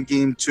better in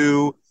game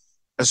two,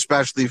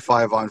 especially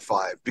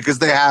 5-on-5, because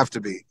they have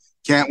to be.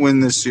 Can't win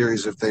this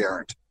series if they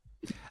aren't.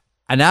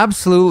 An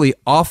absolutely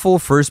awful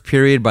first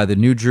period by the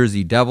New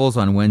Jersey Devils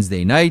on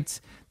Wednesday night.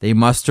 They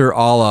muster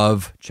all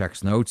of,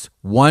 checks notes,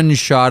 one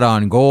shot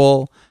on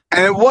goal.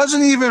 And it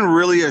wasn't even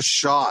really a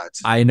shot.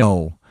 I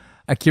know.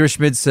 Akira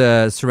Schmid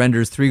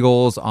surrenders 3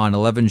 goals on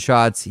 11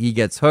 shots. He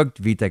gets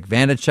hooked. Vitek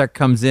Vanacek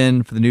comes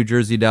in for the New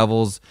Jersey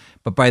Devils.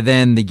 But by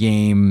then, the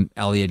game,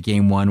 Elliot,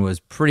 game one, was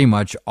pretty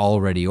much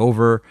already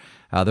over.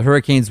 The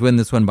Hurricanes win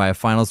this one by a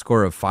final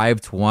score of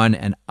 5-1,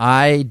 and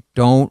I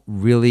don't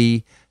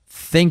really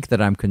think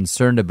that I'm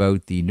concerned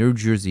about the New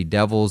Jersey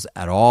Devils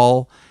at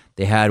all.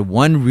 They had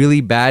one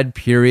really bad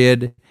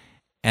period,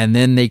 and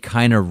then they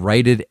kind of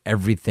righted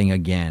everything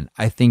again.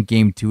 I think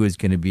game two is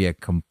going to be a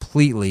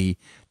completely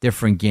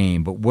different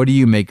game, but what do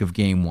you make of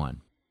game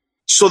one?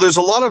 So there's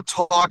a lot of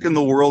talk in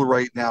the world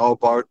right now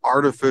about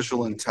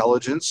artificial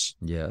intelligence.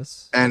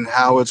 Yes. And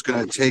how it's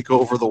going to take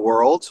over the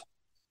world.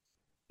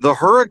 The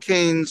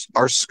Hurricanes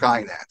are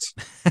Skynet.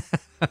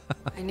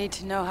 I need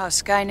to know how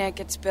Skynet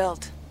gets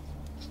built.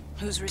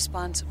 Who's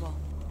responsible?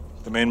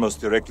 The man most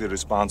directly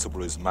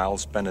responsible is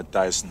Miles Bennett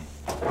Dyson.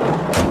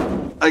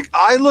 Like,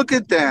 I look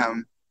at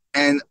them,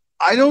 and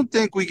I don't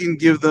think we can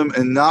give them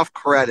enough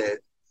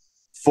credit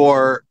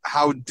for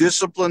how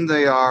disciplined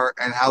they are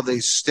and how they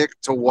stick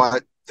to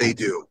what they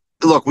do.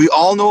 Look, we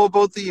all know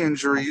about the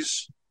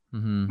injuries.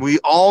 Mm-hmm. We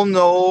all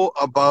know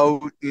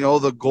about,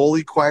 the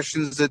goalie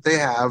questions that they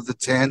have, the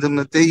tandem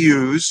that they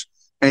use,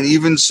 and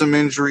even some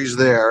injuries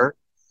there.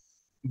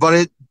 But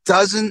it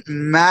doesn't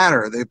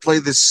matter. They play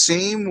the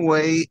same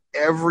way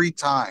every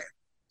time.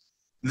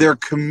 They're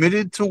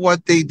committed to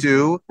what they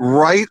do,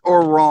 right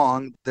or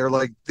wrong. They're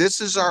like, this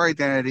is our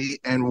identity,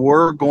 and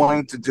we're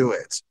going to do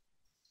it.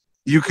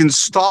 You can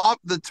stop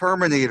the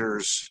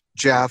Terminators,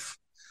 Jeff,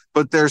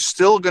 but they're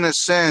still going to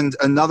send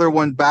another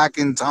one back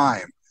in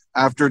time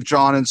after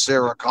John and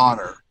Sarah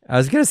Connor. I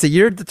was going to say,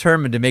 you're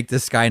determined to make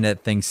this Skynet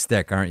thing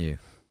stick, aren't you?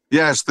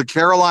 Yes, the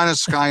Carolina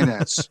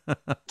Skynets.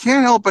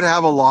 Can't help but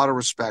have a lot of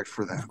respect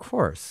for them. Of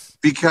course.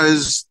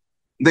 Because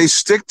they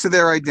stick to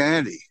their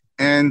identity.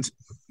 And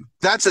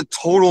that's a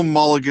total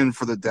mulligan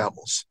for the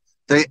Devils.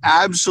 They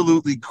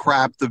absolutely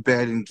crapped the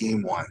bed in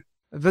game one.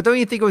 But don't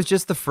you think it was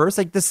just the first?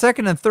 Like the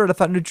second and third, I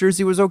thought New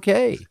Jersey was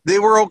okay. They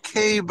were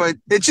okay, but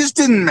it just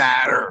didn't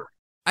matter.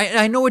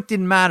 I know it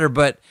didn't matter,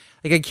 but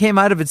Like I came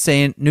out of it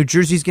saying New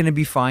Jersey's going to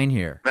be fine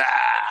here.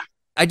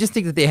 I just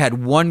think that they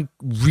had one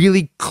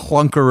really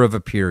clunker of a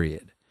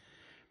period.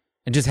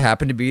 It just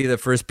happened to be the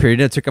first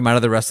period that took them out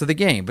of the rest of the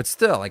game. But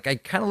still, like I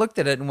kind of looked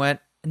at it and went,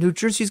 New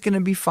Jersey's going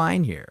to be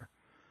fine here.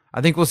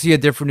 I think we'll see a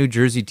different New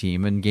Jersey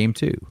team in game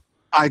 2.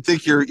 I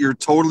think you're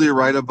totally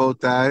right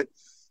about that.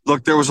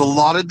 Look, there was a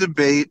lot of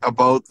debate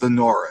about the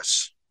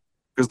Norris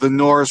because the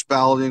Norris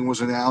balloting was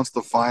announced,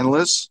 the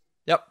finalists.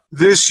 Yep.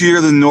 This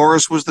year, the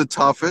Norris was the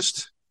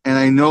toughest. And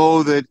I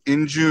know that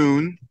in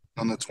June,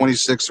 on the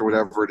 26th or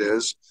whatever it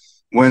is,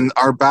 when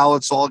our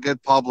ballots all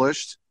get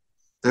published,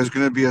 there's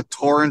going to be a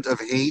torrent of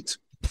hate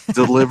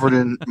delivered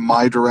in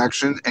my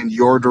direction and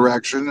your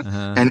direction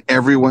and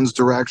everyone's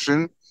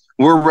direction.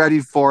 We're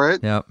ready for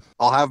it. Yep.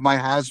 I'll have my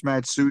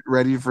hazmat suit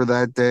ready for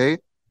that day.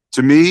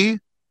 To me,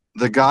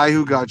 the guy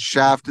who got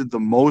shafted the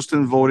most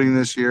in voting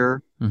this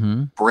year,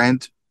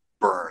 Brent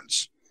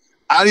Burns.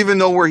 I don't even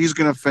know where he's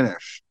going to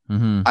finish.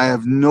 I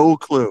have no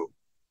clue.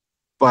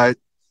 But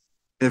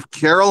if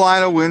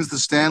Carolina wins the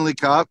Stanley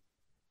Cup,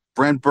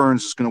 Brent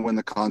Burns is going to win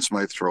the Conn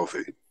Smythe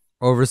Trophy.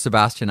 Over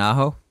Sebastian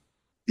Aho?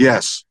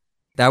 Yes.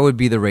 That would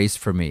be the race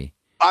for me.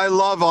 I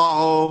love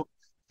Aho.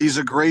 He's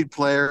a great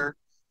player,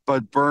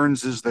 but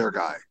Burns is their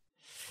guy.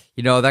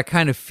 You know, that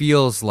kind of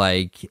feels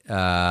like...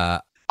 I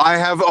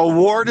have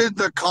awarded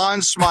the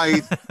Conn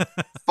Smythe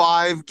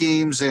 5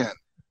 games in.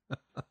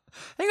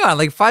 Hang on,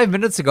 like 5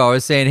 minutes ago, I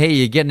was saying, hey,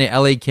 you're getting an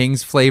LA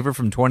Kings flavor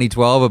from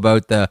 2012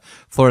 about the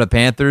Florida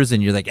Panthers,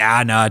 and you're like,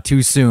 nah,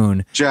 too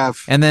soon.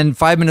 Jeff. And then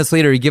 5 minutes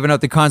later, you're giving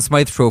out the Conn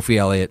Smythe Trophy,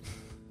 Elliot.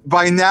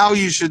 By now,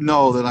 you should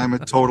know that I'm a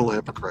total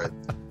hypocrite.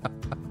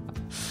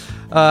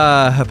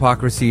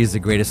 Hypocrisy is the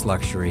greatest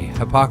luxury.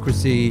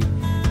 Hypocrisy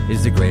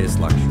is the greatest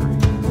luxury.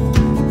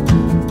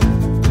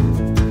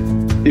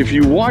 If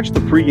you watched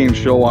the pregame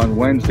show on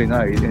Wednesday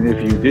night, and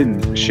if you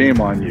didn't, shame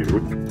on you.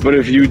 But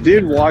if you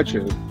did watch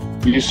it,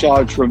 you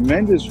saw a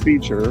tremendous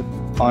feature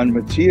on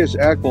Mattias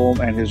Ekholm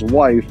and his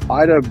wife,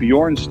 Ida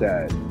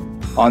Bjornstad,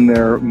 on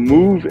their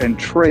move and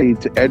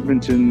trade to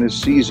Edmonton this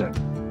season.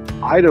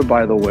 Ida,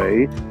 by the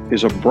way,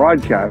 is a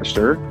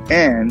broadcaster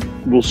and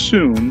will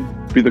soon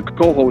be the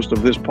co-host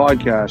of this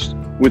podcast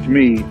with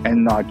me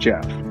and not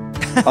Jeff.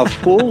 A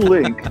full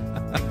link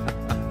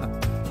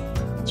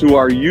to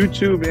our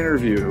YouTube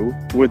interview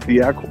with the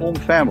Ekholm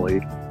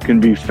family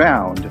can be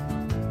found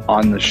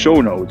on the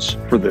show notes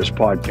for this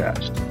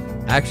podcast.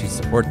 I actually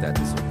support that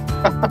decision.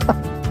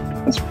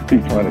 That's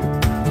pretty funny.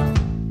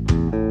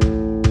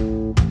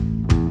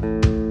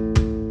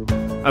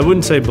 I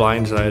wouldn't say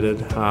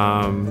blindsided.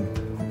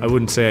 I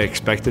wouldn't say I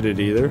expected it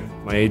either.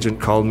 My agent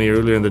called me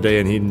earlier in the day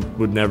and he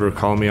would never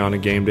call me on a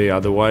game day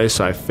otherwise,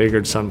 so I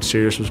figured something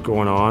serious was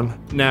going on.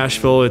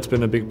 Nashville, it's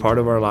been a big part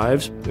of our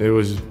lives. It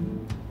was a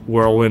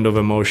whirlwind of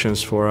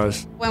emotions for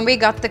us. When we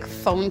got the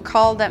phone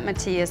call that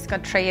Mattias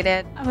got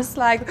traded, I was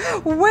like,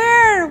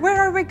 where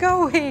are we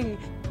going?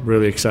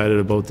 Really excited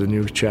about the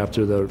new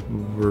chapter that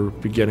we're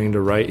beginning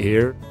to write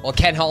here. Well,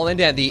 Ken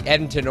Holland and the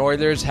Edmonton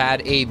Oilers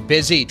had a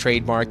busy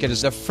trade market.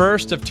 As the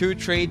first of 2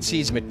 trades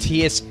sees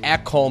Mattias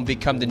Ekholm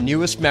become the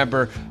newest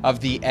member of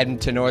the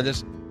Edmonton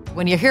Oilers.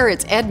 When you hear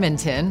it's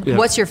Edmonton,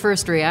 what's your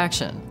first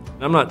reaction?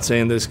 I'm not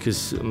saying this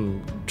because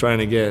I'm trying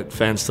to get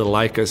fans to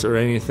like us or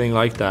anything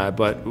like that,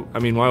 but I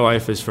mean, my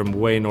wife is from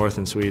way north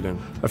in Sweden.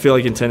 I feel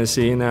like in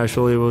Tennessee and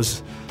Nashville, it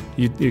was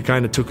you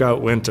kind of took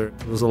out winter.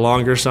 It was a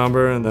longer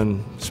summer and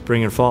then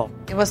spring and fall.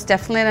 It was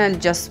definitely an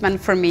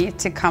adjustment for me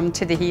to come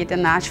to the Heat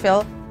in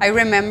Nashville. I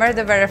remember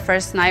the very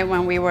first night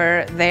when we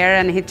were there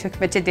and he took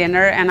me to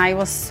dinner and I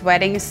was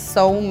sweating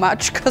so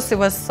much because it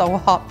was so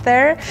hot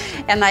there.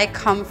 And I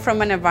come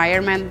from an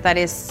environment that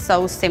is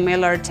so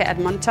similar to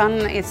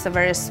Edmonton. It's a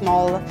very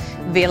small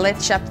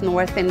village up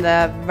north in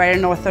the very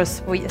north of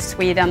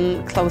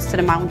Sweden, close to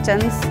the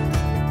mountains.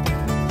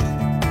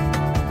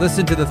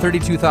 Listen to the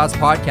 32 Thoughts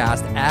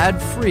podcast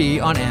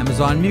ad-free on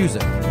Amazon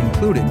Music,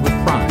 included with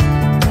Prime.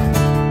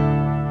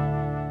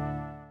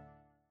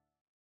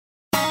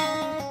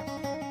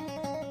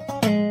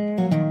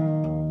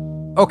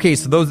 Okay,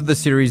 so those are the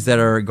series that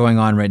are going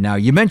on right now.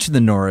 You mentioned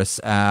the Norris,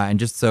 and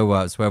just so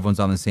everyone's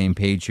on the same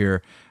page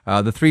here,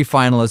 the 3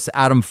 finalists,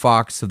 Adam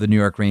Fox of the New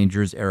York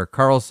Rangers, Erik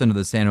Karlsson of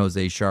the San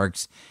Jose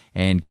Sharks,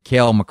 and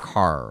Cale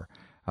Makar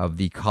of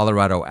the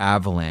Colorado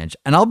Avalanche.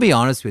 And I'll be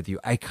honest with you,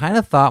 I kind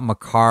of thought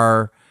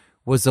Makar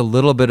was a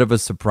little bit of a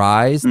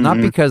surprise, not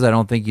because I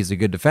don't think he's a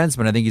good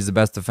defenseman. I think he's the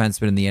best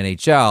defenseman in the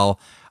NHL.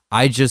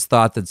 I just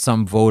thought that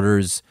some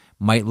voters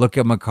might look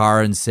at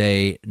Makar and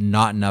say,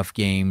 not enough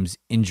games,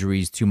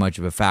 injuries too much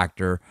of a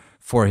factor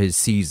for his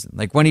season.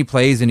 Like when he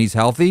plays and he's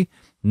healthy,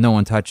 no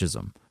one touches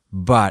him.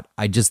 But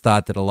I just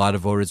thought that a lot of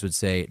voters would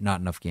say,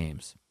 not enough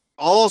games.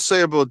 All I'll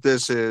say about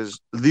this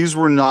is these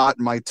were not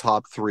my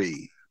top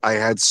 3. I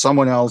had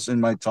someone else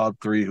in my top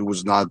 3 who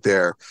was not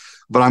there.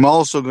 But I'm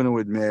also going to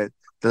admit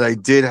that I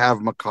did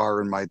have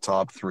Makar in my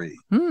top 3.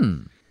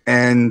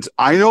 And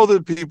I know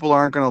that people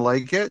aren't going to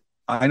like it.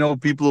 I know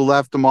people who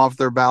left him off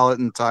their ballot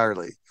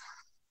entirely.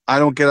 I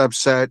don't get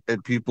upset at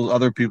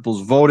other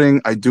people's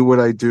voting. I do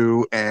what I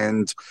do,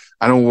 and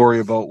I don't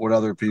worry about what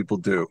other people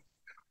do.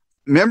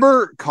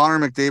 Remember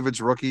Connor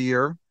McDavid's rookie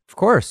year? Of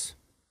course.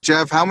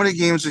 Jeff, how many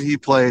games did he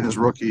play in his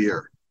rookie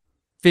year?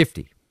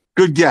 50.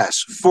 Good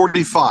guess.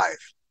 45.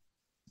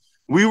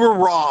 We were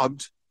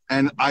robbed,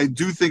 and I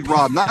do think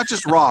robbed, not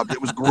just robbed, it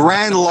was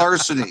grand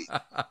larceny.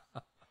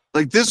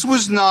 Like, this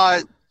was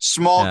not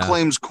small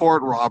claims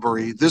court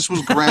robbery. This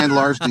was grand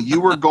larceny.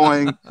 You were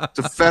going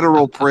to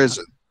federal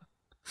prison.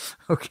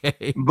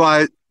 Okay.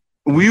 But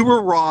we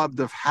were robbed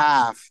of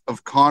half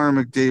of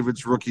Connor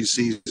McDavid's rookie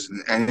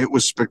season, and it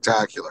was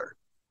spectacular.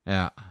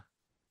 Yeah.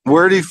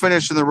 Where did he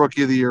finish in the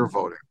Rookie of the Year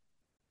voting?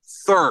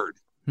 3rd.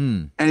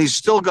 And he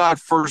still got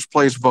first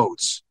place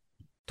votes.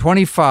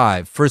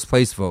 25 first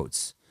place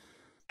votes.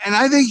 And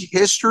I think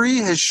history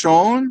has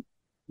shown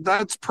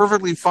that's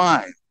perfectly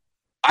fine.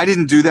 I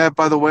didn't do that,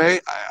 by the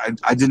way.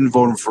 I didn't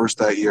vote him first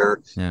that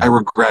year. Yeah. I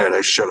regret it.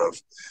 I should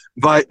have.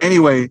 But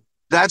anyway,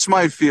 that's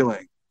my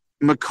feeling.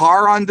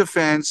 Makar on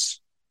defense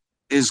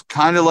is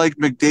kind of like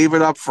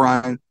McDavid up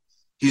front.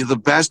 He's the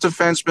best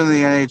defenseman in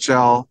the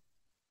NHL.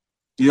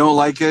 You don't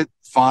like it?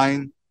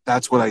 Fine.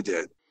 That's what I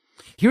did.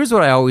 Here's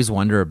what I always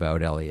wonder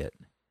about, Elliot.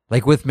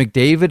 Like with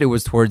McDavid, it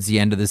was towards the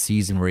end of the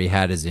season where he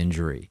had his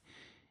injury.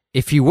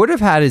 If he would have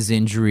had his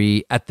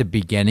injury at the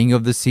beginning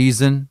of the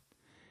season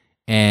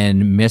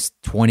and missed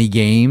 20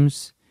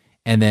 games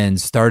and then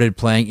started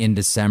playing in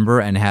December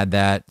and had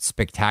that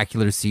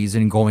spectacular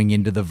season going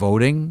into the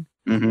voting,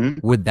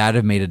 would that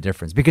have made a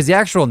difference? Because the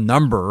actual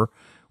number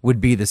would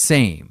be the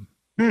same.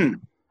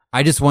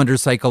 I just wonder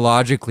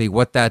psychologically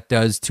what that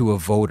does to a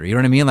voter. You know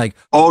what I mean? Like,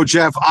 oh,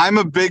 Jeff, I'm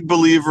a big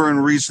believer in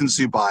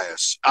recency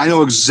bias. I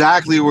know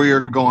exactly where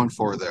you're going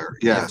for there.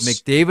 Yes.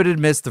 If McDavid had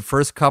missed the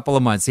first couple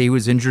of months, say he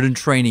was injured in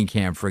training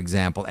camp, for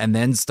example, and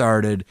then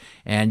started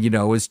and,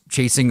 was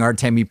chasing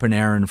Artemi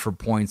Panarin for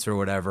points or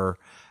whatever.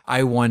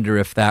 I wonder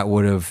if that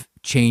would have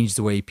changed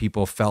the way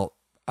people felt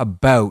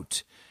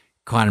about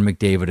Connor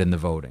McDavid in the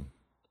voting.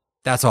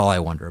 That's all I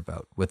wonder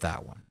about with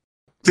that one.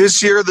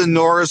 This year, the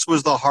Norris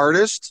was the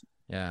hardest.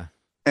 Yeah.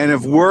 And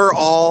if we're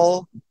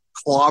all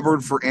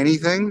clobbered for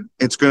anything,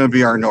 it's going to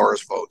be our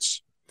Norris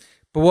votes.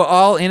 But we're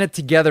all in it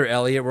together,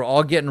 Elliot. We're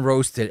all getting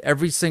roasted.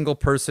 Every single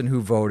person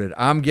who voted.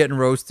 I'm getting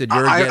roasted.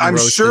 You're getting roasted. I'm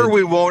sure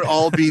we won't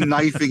all be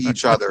knifing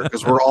each other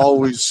because we're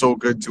always so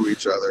good to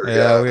each other.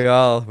 Yeah, we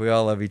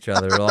all love each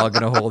other. We're all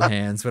going to hold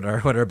hands when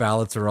our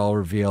ballots are all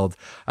revealed.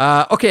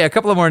 Okay, a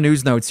couple of more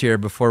news notes here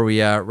before we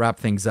wrap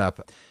things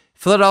up.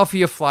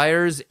 Philadelphia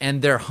Flyers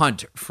and their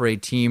hunt for a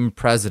team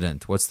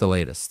president. What's the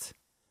latest?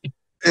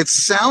 It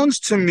sounds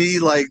to me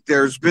like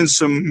there's been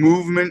some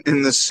movement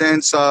in the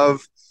sense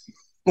of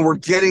we're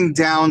getting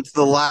down to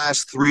the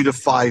last 3 to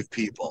 5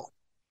 people.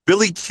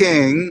 Billy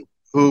King,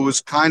 who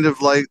was kind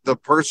of like the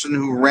person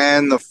who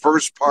ran the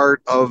first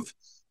part of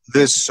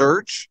this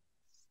search,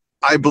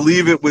 I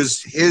believe it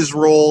was his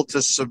role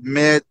to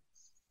submit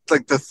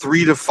like the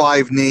 3 to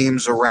 5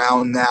 names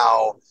around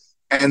now,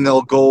 and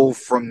they'll go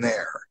from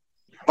there.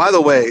 By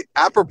the way,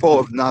 apropos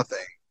of nothing,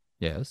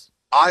 yes,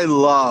 I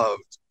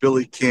loved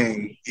Billy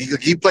King.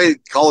 He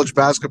played college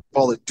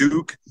basketball at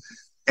Duke,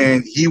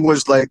 and he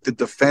was like the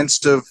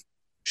defensive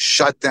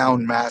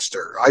shutdown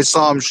master. I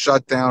saw him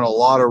shut down a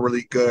lot of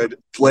really good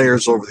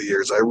players over the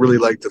years. I really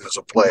liked him as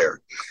a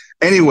player.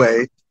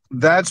 Anyway,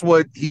 that's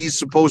what he's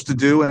supposed to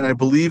do, and I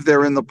believe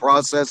they're in the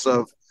process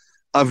of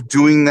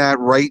doing that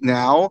right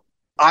now.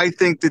 I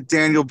think that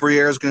Daniel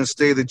Briere is going to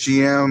stay the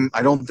GM.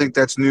 I don't think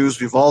that's news.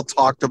 We've all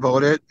talked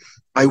about it.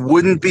 I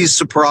wouldn't be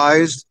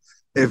surprised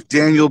if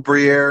Daniel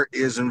Briere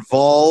is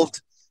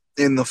involved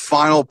in the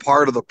final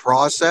part of the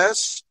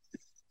process.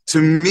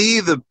 To me,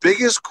 the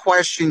biggest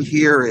question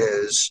here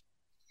is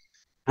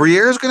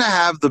Briere is going to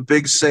have the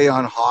big say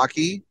on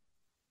hockey.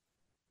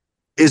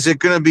 Is it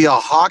going to be a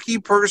hockey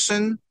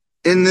person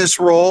in this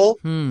role,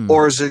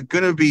 or is it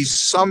going to be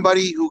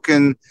somebody who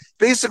can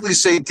basically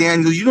say,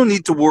 Daniel, you don't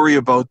need to worry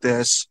about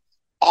this.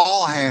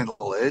 I'll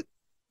handle it.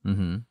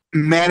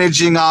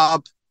 Managing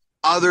up,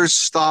 other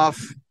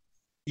stuff.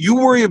 You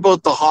worry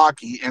about the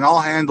hockey, and I'll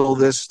handle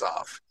this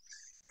stuff.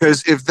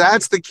 Because if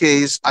that's the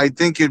case, I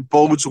think it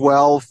bodes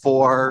well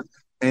for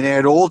an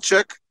Ed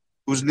Olczyk,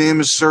 whose name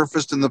has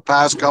surfaced in the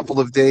past couple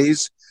of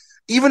days.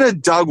 Even a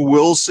Doug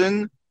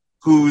Wilson,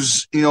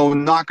 who's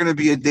not going to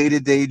be a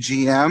day-to-day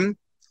GM.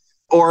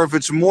 Or if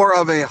it's more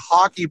of a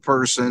hockey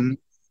person,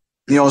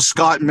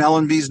 Scott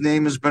Mellenby's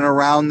name has been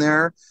around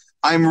there.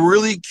 I'm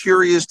really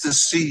curious to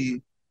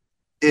see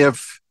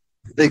if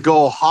they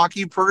go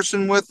hockey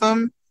person with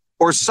them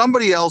or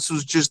somebody else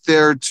who's just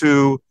there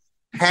to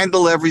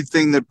handle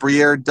everything that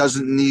Briere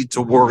doesn't need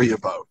to worry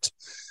about.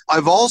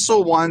 I've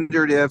also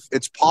wondered if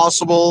it's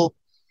possible,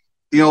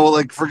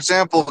 like, for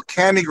example,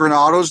 Cammy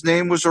Granado's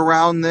name was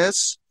around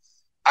this.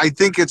 I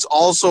think it's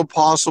also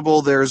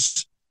possible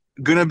there's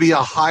going to be a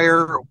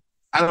hire.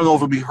 I don't know if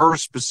it'll be her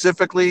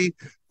specifically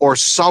or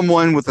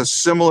someone with a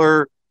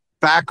similar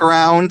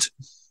background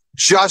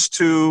just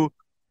to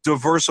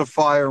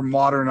diversify or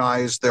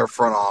modernize their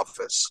front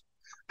office.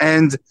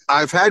 And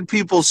I've had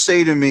people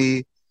say to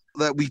me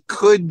that we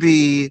could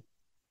be,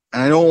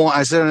 and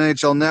I said on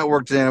NHL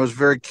Network today, and I was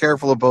very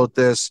careful about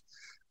this,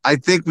 I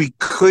think we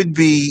could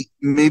be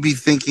maybe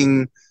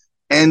thinking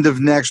end of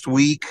next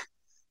week,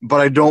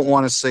 but I don't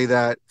want to say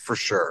that for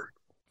sure.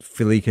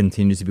 Philly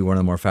continues to be one of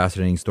the more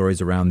fascinating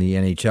stories around the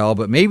NHL,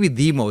 but maybe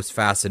the most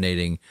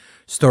fascinating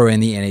story in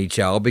the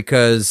NHL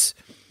because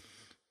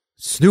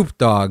Snoop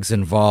Dogg's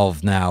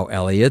involved now,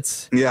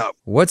 Elliot. Yeah.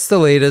 What's the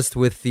latest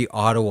with the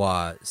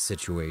Ottawa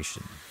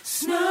situation?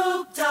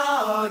 Snoop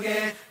Dogg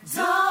and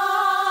Dogg.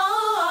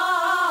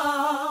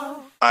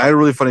 I had a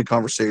really funny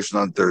conversation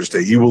on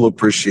Thursday. You will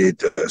appreciate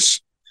this.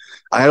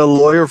 I had a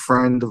lawyer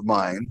friend of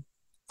mine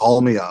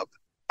call me up,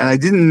 and I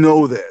didn't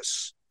know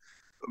this,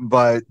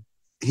 but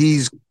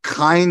he's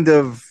kind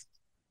of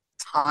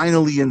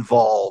tinily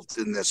involved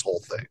in this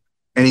whole thing.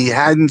 And he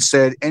hadn't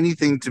said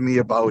anything to me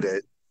about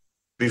it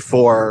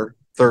before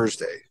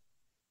Thursday.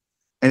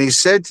 And he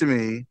said to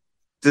me,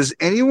 does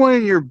anyone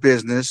in your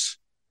business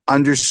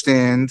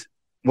understand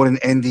what an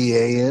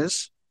NDA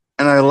is?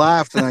 And I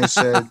laughed and I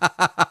said,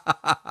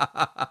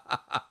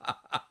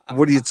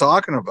 what are you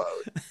talking about?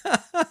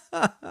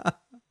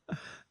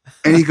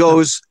 And he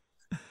goes,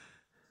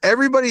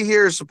 everybody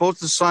here is supposed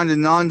to sign a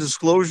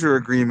non-disclosure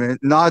agreement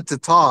not to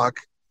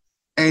talk.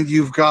 And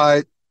you've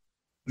got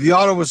the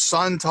Ottawa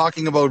Sun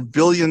talking about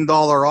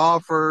billion-dollar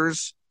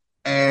offers,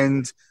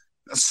 and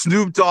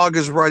Snoop Dogg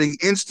is writing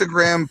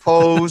Instagram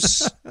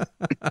posts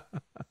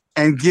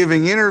and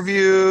giving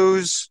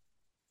interviews.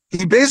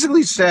 He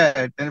basically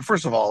said, and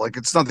first of all, like,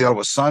 it's not the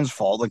Ottawa Sun's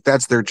fault. Like,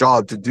 that's their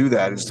job to do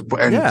that. Is to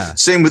put, and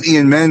same with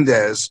Ian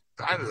Mendez.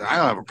 I don't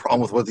have a problem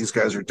with what these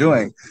guys are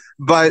doing,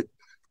 but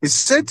he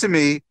said to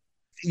me,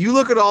 you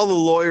look at all the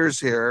lawyers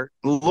here,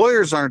 the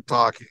lawyers aren't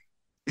talking.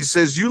 He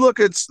says, you look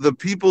at the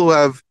people who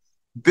have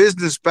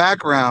business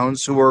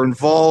backgrounds who are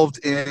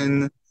involved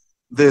in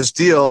this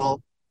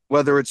deal,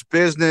 whether it's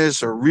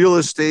business or real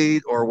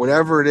estate or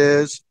whatever it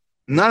is,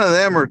 none of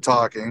them are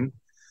talking.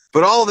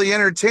 But all the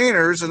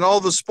entertainers and all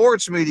the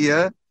sports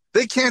media,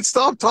 they can't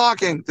stop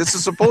talking. This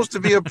is supposed to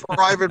be a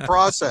private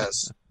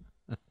process.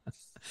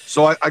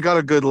 So I got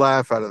a good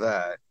laugh out of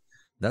that.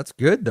 That's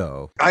good,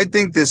 though. I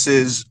think this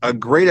is a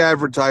great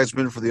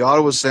advertisement for the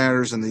Ottawa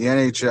Senators and the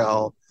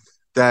NHL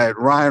that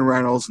Ryan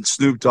Reynolds and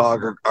Snoop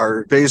Dogg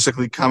are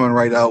basically coming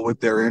right out with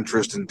their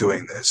interest in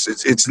doing this.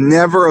 It's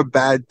never a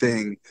bad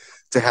thing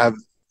to have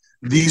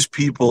these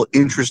people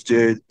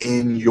interested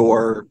in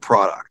your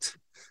product.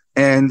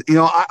 And, you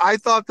know, I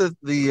thought that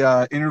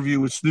the interview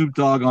with Snoop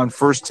Dogg on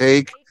First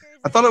Take,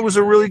 I thought it was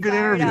a really good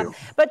interview.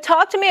 But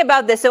talk to me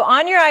about this. So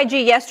on your IG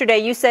yesterday,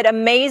 you said,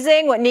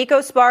 amazing what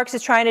Nico Sparks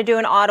is trying to do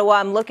in Ottawa.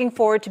 I'm looking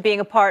forward to being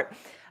a part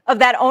of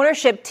that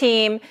ownership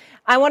team.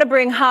 I want to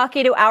bring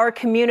hockey to our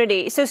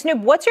community. So, Snoop,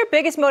 what's your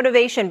biggest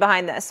motivation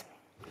behind this?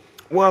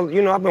 Well,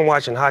 you know, I've been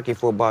watching hockey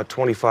for about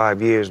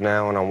 25 years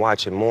now, and I'm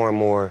watching more and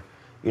more,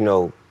 you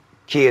know,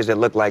 kids that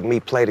look like me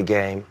play the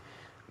game.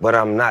 But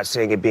I'm not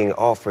seeing it being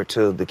offered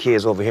to the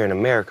kids over here in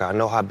America. I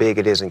know how big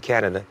it is in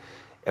Canada.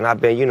 And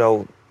I've been, you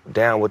know,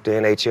 down with the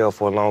NHL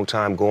for a long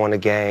time, going to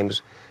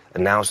games,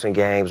 announcing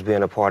games,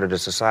 being a part of the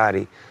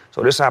society.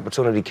 So this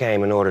opportunity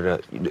came in order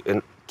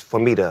to, for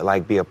me to,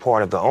 like, be a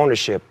part of the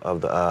ownership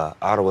of the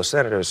Ottawa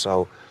Senators.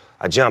 So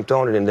I jumped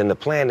on it. And then the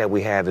plan that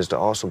we have is to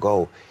also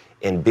go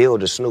and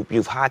build a Snoop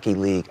Youth Hockey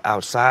League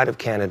outside of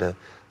Canada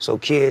so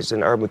kids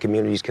in urban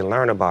communities can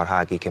learn about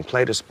hockey, can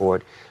play the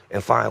sport,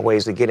 and find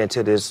ways to get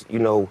into this, you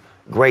know,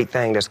 great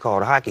thing that's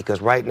called hockey.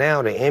 Because right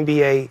now, the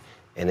NBA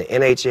and the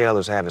NHL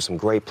is having some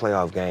great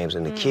playoff games,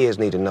 and the kids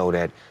need to know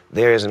that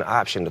there is an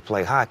option to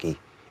play hockey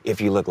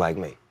if you look like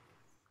me.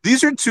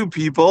 These are two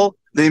people.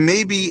 They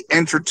may be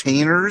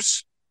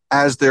entertainers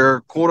as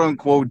their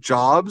quote-unquote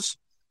jobs,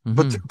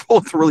 but they're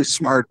both really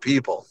smart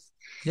people.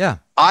 Yeah.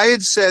 I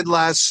had said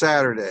last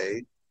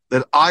Saturday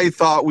that I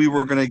thought we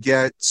were going to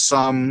get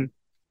some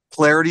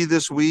clarity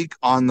this week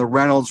on the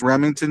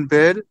Reynolds-Remington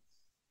bid.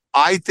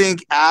 I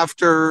think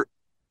after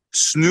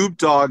Snoop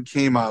Dogg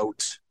came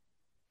out,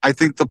 I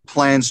think the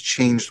plans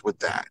changed with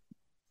that.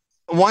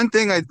 One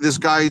thing this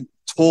guy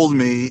told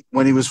me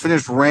when he was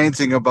finished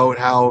ranting about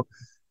how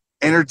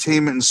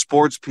entertainment and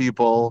sports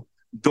people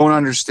don't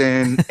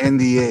understand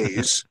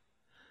NDAs,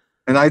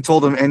 and I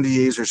told him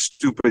NDAs are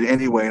stupid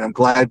anyway, and I'm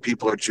glad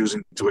people are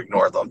choosing to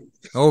ignore them.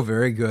 Oh,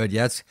 very good.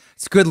 Yeah, it's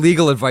good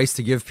legal advice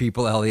to give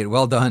people, Elliot.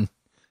 Well done.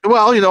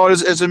 Well, you know,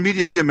 as a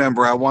media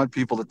member, I want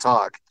people to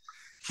talk.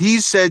 He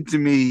said to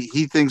me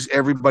he thinks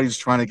everybody's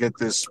trying to get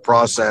this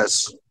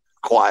process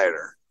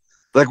quieter.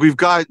 Like, we've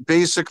got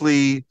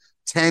basically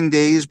 10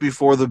 days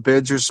before the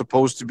bids are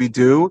supposed to be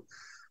due.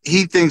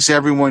 He thinks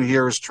everyone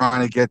here is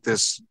trying to get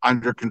this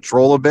under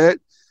control a bit.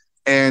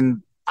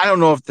 And I don't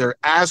know if they're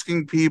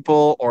asking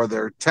people or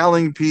they're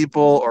telling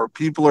people or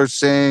people are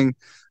saying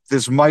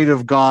this might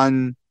have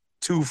gone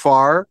too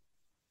far.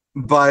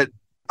 But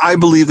I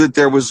believe that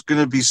there was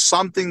going to be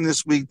something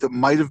this week that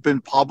might have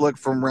been public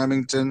from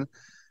Remington.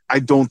 I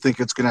don't think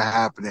it's going to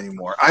happen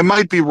anymore. I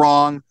might be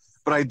wrong,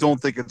 but I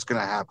don't think it's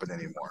going to happen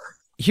anymore.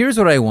 Here's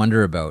what I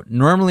wonder about.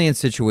 Normally in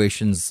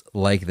situations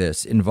like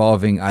this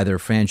involving either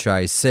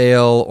franchise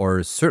sale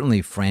or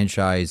certainly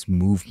franchise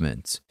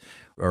movement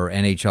or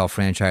NHL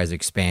franchise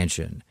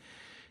expansion,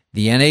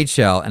 the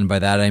NHL, and by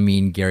that I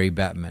mean Gary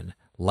Bettman,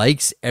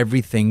 likes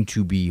everything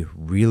to be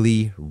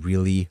really,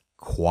 really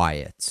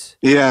quiet.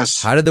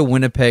 Yes. How did the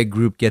Winnipeg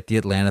group get the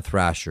Atlanta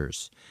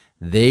Thrashers?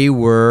 They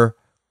were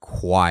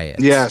quiet.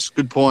 Yes,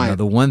 good point.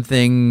 The one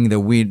thing that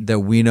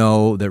we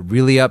know that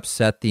really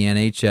upset the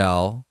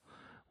NHL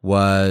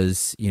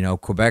was,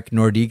 Quebec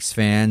Nordiques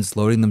fans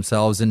loading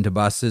themselves into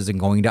buses and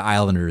going to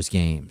Islanders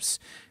games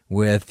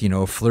with,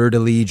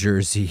 fleur-de-lis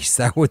jerseys.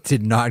 That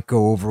did not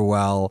go over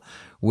well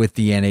with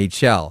the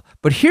NHL.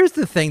 But here's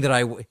the thing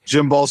that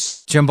Jim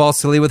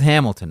Balsillie with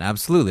Hamilton.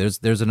 Absolutely.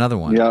 There's another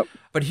one. Yep.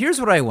 But here's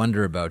what I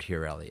wonder about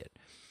here, Elliot.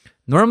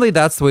 Normally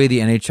that's the way the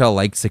NHL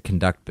likes to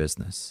conduct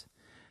business.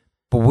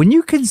 But when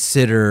you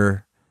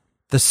consider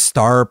the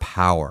star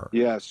power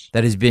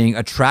that is being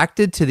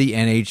attracted to the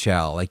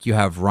NHL, like you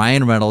have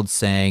Ryan Reynolds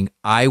saying,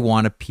 I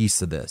want a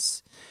piece of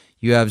this.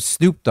 You have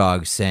Snoop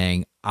Dogg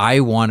saying,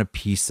 I want a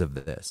piece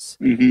of this.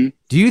 Mm-hmm.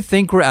 Do you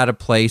think we're at a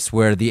place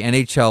where the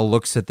NHL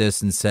looks at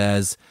this and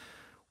says,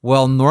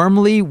 well,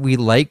 normally we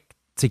like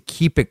to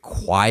keep it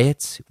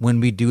quiet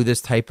when we do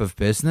this type of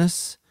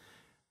business?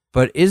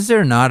 But is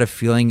there not a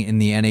feeling in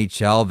the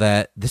NHL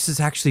that this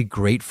is actually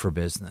great for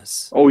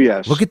business? Oh,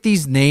 yes. Look at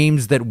these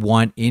names that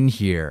want in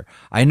here.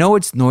 I know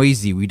it's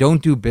noisy. We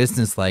don't do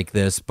business like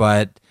this,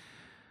 but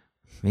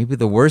maybe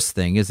the worst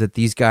thing is that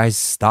these guys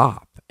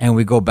stop and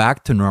we go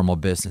back to normal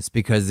business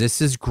because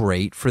this is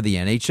great for the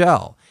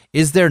NHL.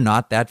 Is there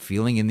not that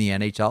feeling in the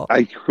NHL?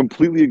 I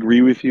completely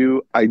agree with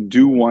you. I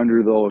do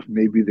wonder, though, if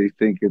maybe they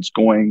think it's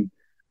going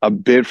a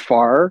bit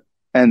far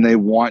and they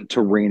want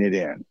to rein it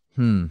in.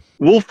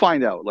 We'll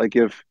find out. Like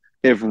if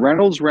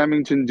Reynolds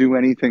Remington do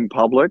anything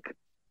public,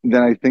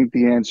 then I think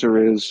the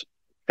answer is,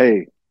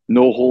 hey,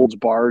 no holds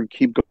barred,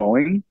 keep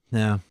going.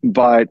 Yeah.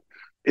 But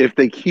if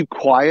they keep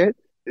quiet,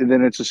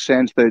 then it's a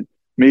sense that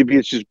maybe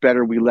it's just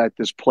better we let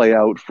this play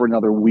out for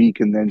another week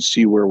and then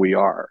see where we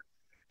are.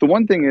 The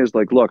one thing is,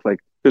 look,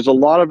 there's a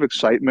lot of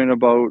excitement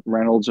about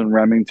Reynolds and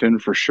Remington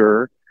for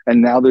sure.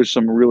 And now there's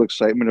some real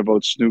excitement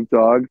about Snoop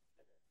Dogg.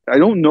 I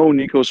don't know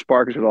Nico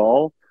Sparks at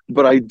all,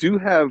 but I do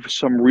have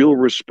some real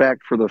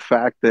respect for the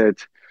fact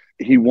that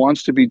he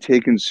wants to be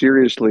taken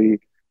seriously,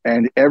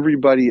 and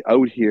everybody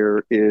out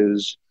here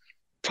is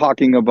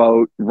talking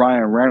about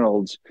Ryan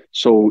Reynolds.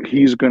 So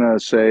he's going to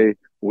say,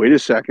 wait a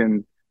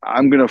second,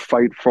 I'm going to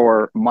fight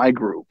for my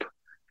group.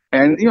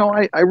 And,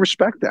 I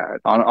respect that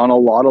on a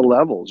lot of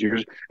levels.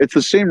 It's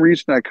the same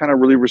reason I kind of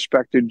really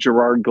respected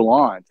Gerard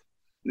Gallant,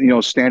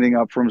 standing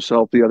up for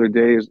himself the other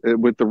day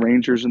with the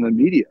Rangers and the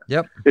media.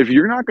 Yep. If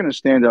you're not going to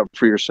stand up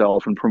for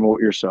yourself and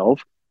promote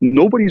yourself,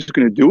 nobody's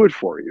going to do it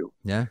for you.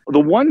 Yeah. The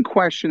one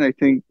question I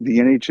think the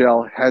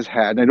NHL has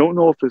had, and I don't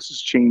know if this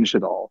has changed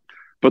at all,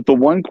 but the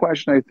one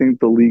question I think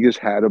the league has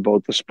had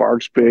about the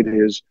Sparks bid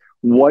is,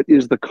 what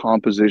is the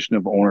composition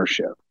of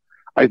ownership?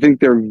 I think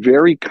they're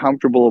very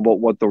comfortable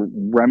about what the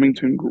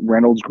Remington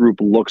Reynolds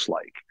group looks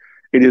like.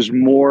 It is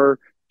more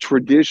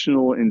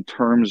traditional in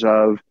terms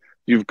of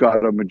you've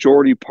got a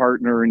majority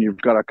partner and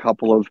you've got a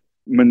couple of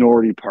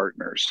minority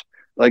partners.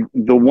 Like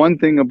the one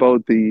thing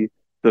about the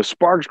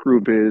Sparks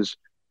group is,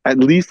 at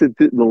least at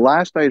the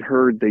last I'd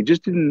heard, they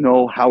just didn't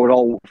know how it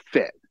all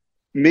fit.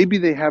 Maybe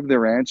they have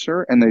their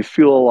answer and they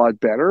feel a lot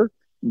better,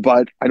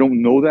 but I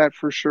don't know that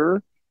for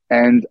sure.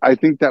 And I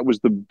think that was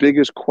the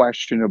biggest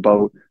question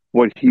about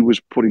what he was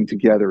putting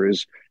together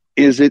is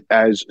it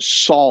as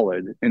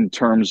solid in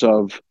terms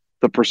of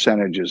the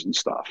percentages and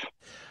stuff?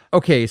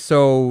 Okay,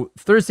 so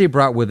Thursday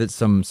brought with it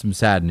some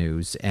sad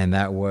news, and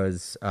that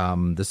was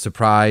the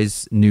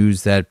surprise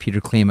news that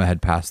Peter Klima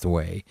had passed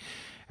away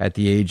at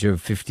the age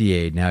of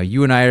 58. Now,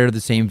 you and I are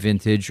the same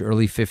vintage,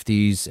 early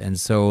 50s, and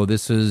so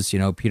this was,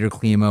 Peter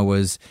Klima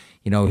was,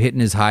 hitting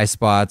his high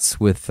spots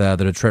with the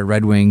Detroit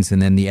Red Wings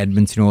and then the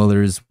Edmonton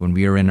Oilers when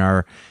we were in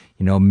our,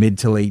 mid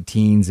to late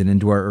teens and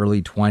into our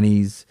early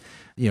 20s.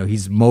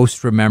 He's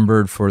most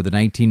remembered for the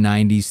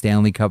 1990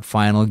 Stanley Cup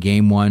Final,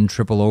 Game 1,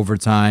 triple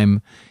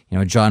overtime.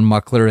 John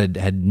Muckler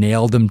had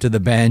nailed him to the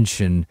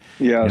bench, and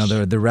yes.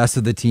 The rest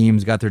of the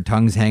teams got their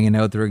tongues hanging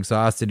out. They're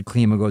exhausted.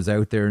 Klima goes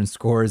out there and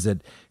scores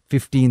at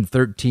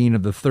 15-13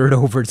 of the third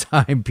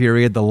overtime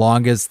period, the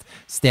longest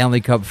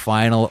Stanley Cup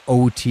Final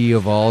OT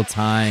of all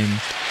time.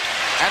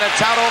 And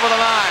it's out over the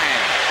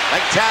line.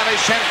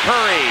 McTavish and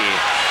Curry.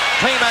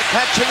 Klima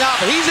catching up.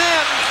 He's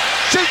in.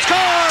 She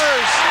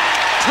scores.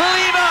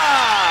 Klima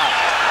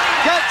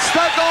gets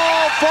the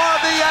goal for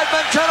the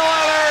Edmonton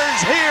Oilers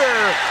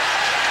here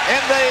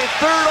in the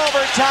third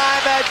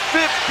overtime at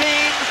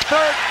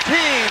 15-13.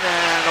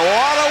 And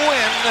what a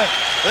win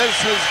this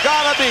has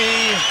got to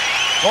be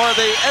for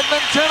the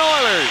Edmonton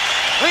Oilers.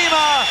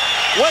 Klima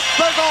with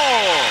the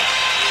goal.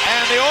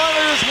 And the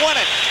Oilers win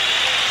it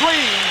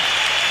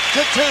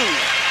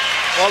 3-2.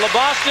 Well, the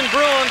Boston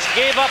Bruins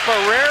gave up a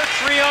rare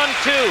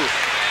 3-on-2.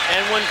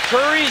 And when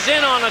Curry's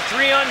in on a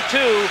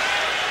 3-on-2,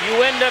 you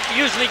end up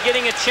usually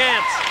getting a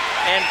chance.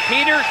 And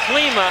Peter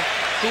Klima,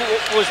 who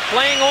was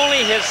playing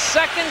only his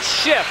second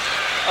shift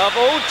of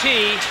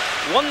OT,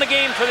 won the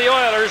game for the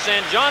Oilers.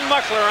 And John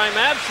Muckler, I'm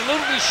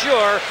absolutely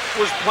sure,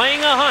 was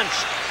playing a hunch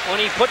when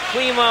he put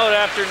Klima out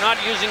after not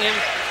using him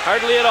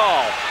hardly at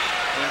all.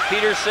 And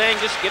Peter's saying,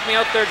 just get me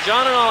out there,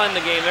 John, and I'll end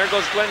the game. There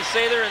goes Glenn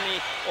Sather and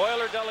the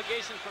Oiler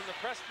delegation from the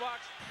press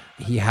box.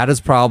 He had his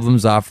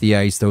problems off the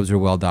ice. Those are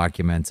well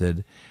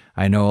documented.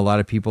 I know a lot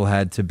of people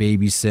had to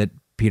babysit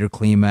Peter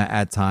Klima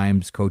at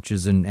times,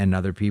 coaches and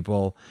other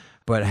people,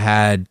 but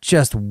had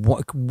just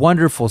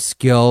wonderful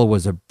skill,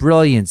 was a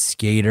brilliant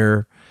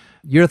skater.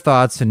 Your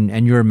thoughts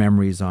and your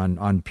memories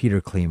on Peter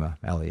Klima,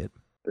 Elliot?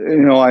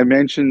 I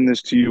mentioned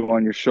this to you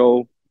on your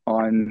show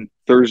on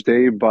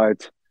Thursday,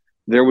 but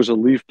there was a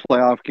Leaf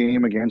playoff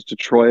game against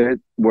Detroit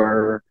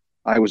where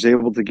I was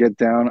able to get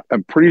down.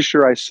 I'm pretty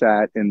sure I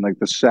sat in like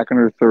the second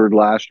or third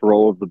last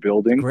row of the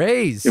building.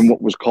 Grays. In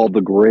what was called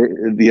the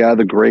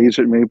Grays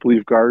at Maple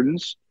Leaf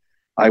Gardens.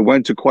 I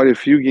went to quite a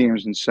few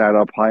games and sat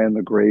up high in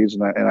the Grays,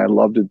 and I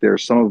loved it there.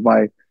 Some of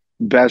my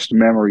best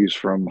memories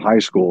from high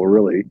school,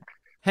 really.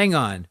 Hang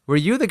on. Were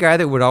you the guy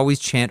that would always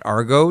chant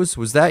Argos?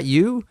 Was that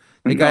you?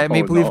 The guy at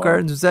Maple Leaf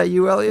Gardens? Was that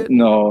you, Elliot?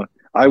 No.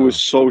 I was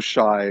so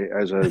shy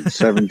as a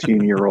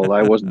 17-year-old.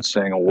 I wasn't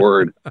saying a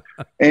word.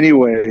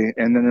 Anyway,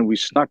 and then we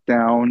snuck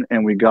down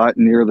and we got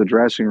near the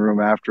dressing room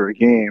after a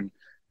game,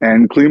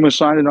 and Klima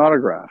signed an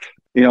autograph.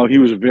 He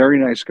was a very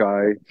nice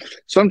guy.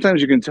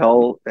 Sometimes you can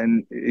tell,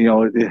 and,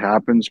 it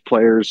happens.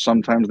 Players,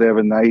 sometimes they have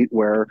a night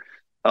where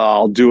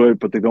I'll do it,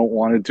 but they don't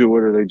want to do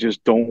it, or they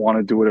just don't want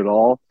to do it at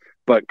all.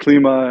 But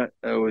Klima,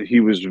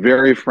 he was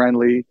very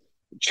friendly,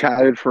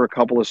 chatted for a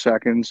couple of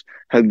seconds,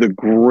 had the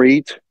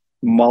great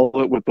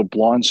mullet with the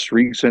blonde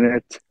streaks in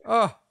it.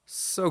 Oh,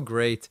 so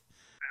great.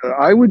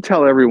 I would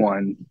tell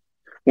everyone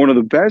one of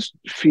the best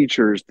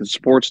features that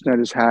Sportsnet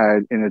has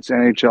had in its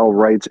NHL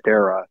rights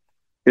era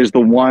is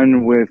the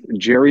one with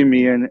Jerry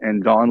Meehan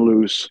and Don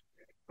Luce,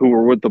 who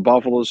were with the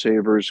Buffalo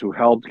Sabres, who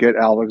helped get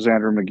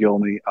Alexander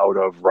Mogilny out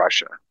of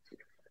Russia.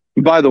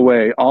 By the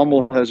way,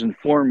 Almo has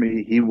informed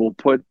me he will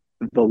put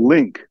the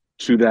link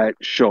to that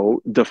show,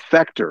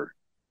 Defector,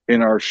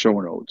 in our show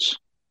notes.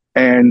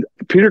 And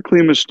Peter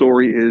Klima's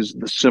story is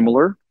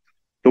similar.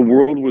 The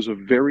world was a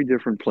very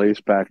different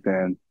place back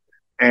then.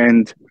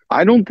 And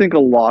I don't think a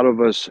lot of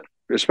us,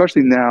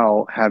 especially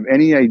now, have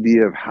any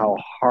idea of how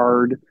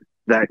hard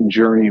that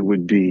journey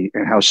would be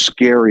and how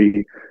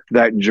scary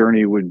that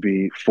journey would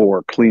be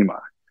for Klima.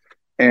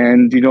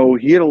 And,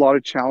 he had a lot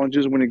of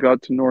challenges when he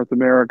got to North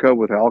America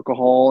with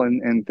alcohol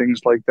and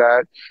things like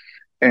that.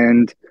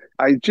 And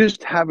I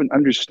just have an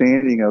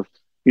understanding of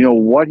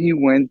what he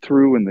went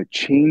through and the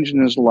change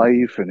in his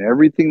life and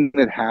everything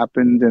that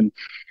happened. And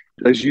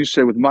as you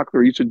said, with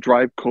Muckler, he used to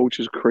drive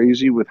coaches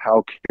crazy with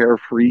how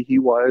carefree he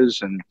was.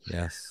 And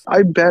yes,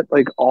 I bet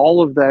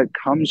all of that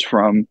comes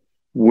from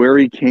where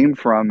he came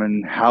from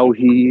and how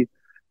he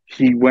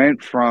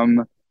went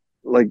from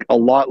a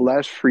lot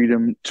less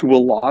freedom to a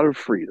lot of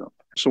freedom.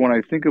 So when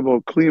I think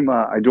about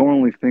Klima, I don't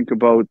only think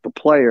about the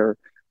player,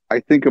 I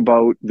think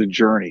about the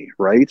journey,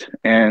 right?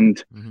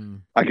 And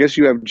I guess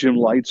you have Jim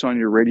Lights on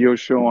your radio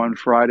show on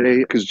Friday,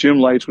 because Jim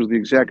Lights was the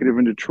executive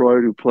in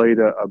Detroit who played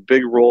a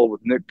big role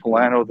with Nick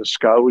Polano, the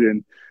scout,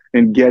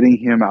 in getting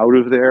him out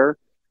of there.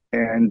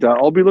 And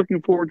I'll be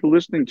looking forward to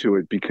listening to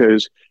it,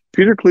 because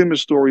Peter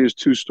Klima's story is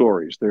two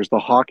stories. There's the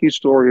hockey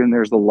story and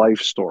there's the life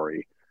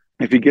story.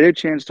 If you get a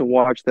chance to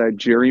watch that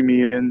Jerry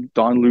Meehan,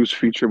 Don Luce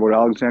feature about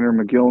Alexander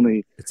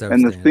Mogilny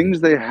and the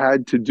things they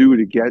had to do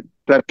to get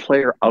that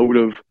player out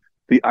of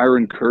the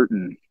Iron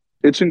Curtain,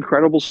 it's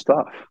incredible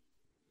stuff.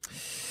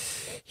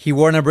 He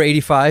wore number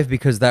 85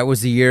 because that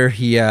was the year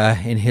he,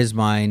 in his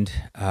mind,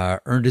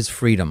 earned his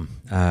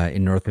freedom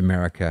in North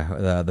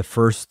America. The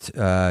first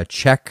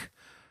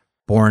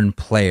Czech-born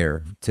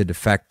player to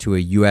defect to a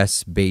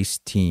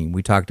U.S.-based team.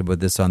 We talked about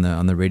this on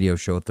the radio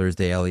show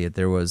Thursday, Elliot.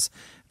 There was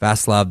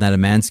Vaslav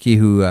Nadamansky,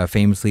 who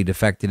famously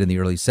defected in the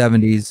early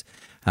 70s.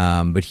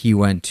 But he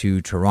went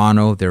to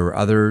Toronto. There were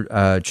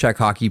other Czech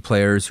hockey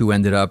players who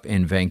ended up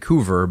in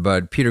Vancouver,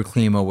 but Peter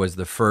Klima was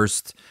the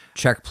first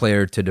Czech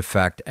player to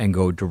defect and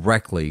go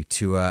directly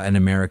to an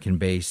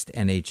American-based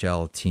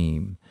NHL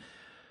team.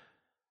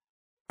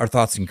 Our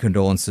thoughts and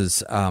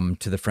condolences to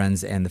the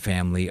friends and the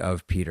family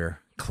of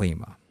Peter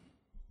Klima.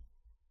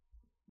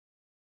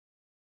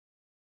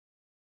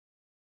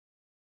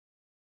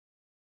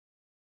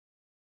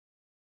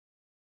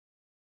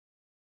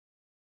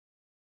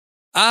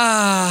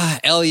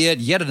 Elliot,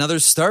 yet another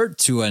start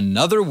to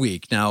another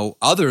week. Now,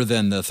 other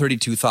than the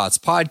 32 Thoughts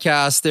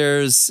podcast,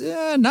 there's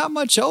not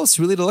much else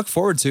really to look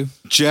forward to.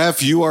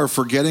 Jeff, you are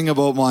forgetting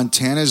about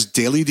Montana's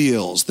Daily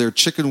Deals. Their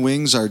chicken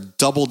wings are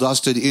double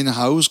dusted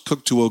in-house,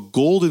 cooked to a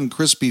golden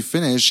crispy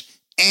finish,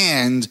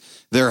 and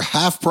they're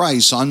half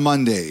price on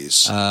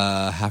Mondays.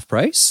 Half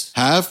price?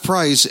 Half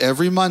price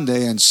every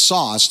Monday and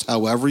sauced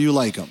however you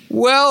like them.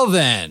 Well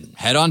then,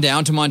 head on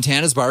down to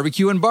Montana's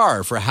Barbecue and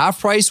Bar for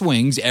half price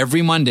wings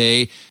every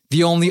Monday.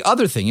 The only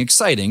other thing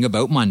exciting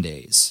about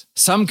Mondays.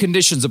 Some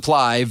conditions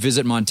apply.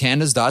 Visit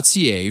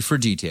montanas.ca for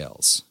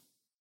details.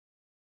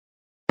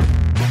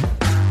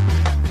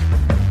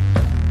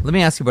 Let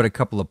me ask you about a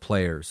couple of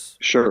players.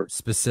 Sure.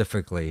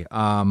 Specifically.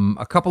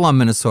 A couple on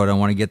Minnesota. I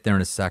want to get there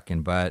in a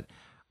second, but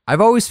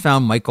I've always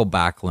found Michael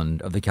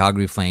Backlund of the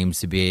Calgary Flames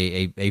to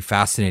be a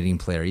fascinating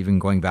player, even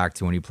going back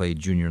to when he played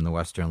junior in the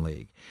Western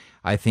League.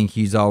 I think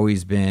he's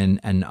always been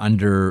an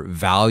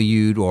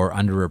undervalued or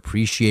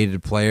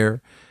underappreciated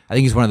player. I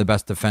think he's one of the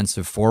best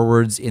defensive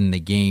forwards in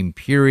the game,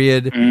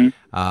 period.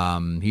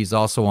 Mm-hmm. He's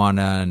also on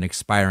an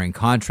expiring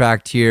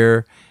contract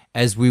here.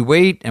 As we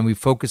wait and we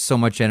focus so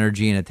much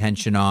energy and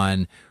attention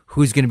on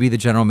who's going to be the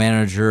general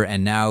manager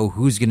and now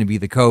who's going to be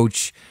the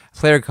coach,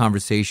 player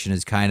conversation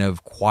is kind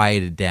of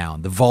quieted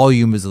down. The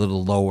volume is a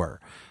little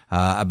lower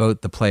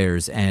about the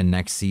players and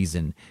next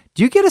season.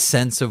 Do you get a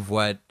sense of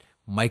what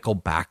Michael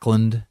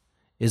Backlund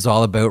is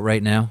all about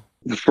right now?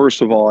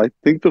 First of all, I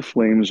think the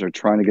Flames are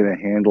trying to get a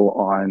handle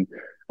on,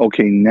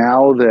 okay,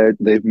 now that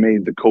they've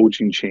made the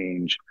coaching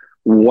change,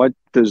 what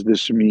does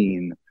this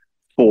mean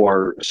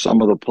for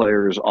some of the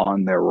players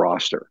on their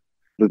roster?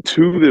 The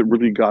two that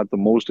really got the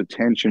most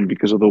attention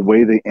because of the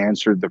way they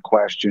answered the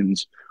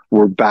questions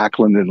were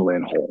Backlund and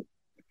Lindholm.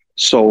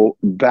 So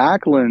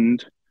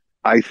Backlund,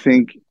 I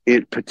think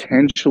it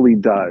potentially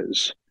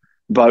does.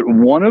 But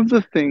one of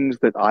the things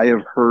that I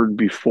have heard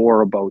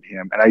before about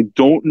him, and I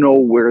don't know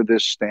where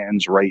this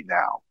stands right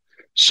now,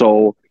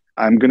 so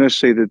I'm going to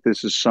say that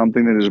this is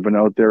something that has been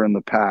out there in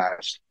the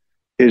past,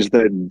 is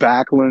that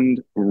Backlund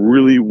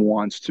really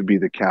wants to be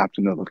the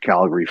captain of the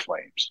Calgary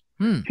Flames.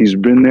 He's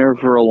been there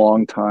for a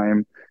long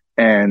time,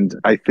 and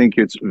I think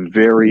it's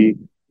very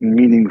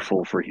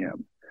meaningful for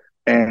him.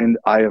 And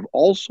I have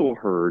also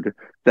heard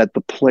that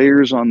the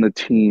players on the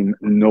team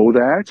know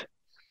that,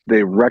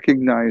 they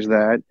recognize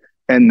that,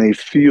 and they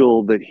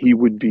feel that he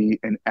would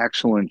be an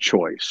excellent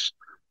choice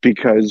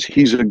because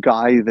he's a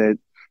guy that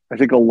I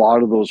think a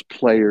lot of those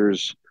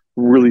players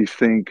really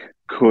think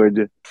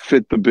could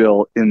fit the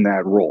bill in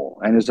that role.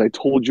 And as I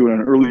told you in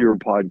an earlier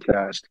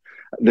podcast,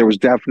 there was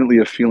definitely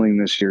a feeling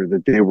this year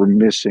that they were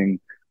missing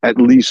at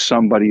least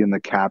somebody in the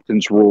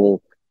captain's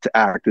role to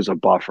act as a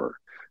buffer.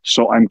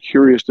 So I'm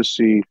curious to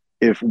see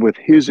if with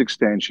his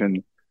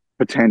extension,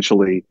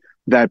 potentially,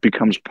 that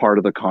becomes part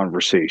of the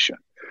conversation.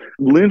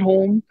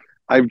 Lindholm,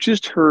 I've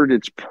just heard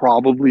it's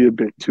probably a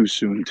bit too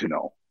soon to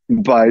know.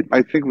 But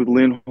I think with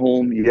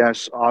Lindholm,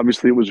 yes,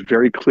 obviously it was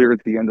very clear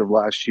at the end of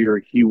last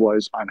year he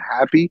was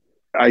unhappy.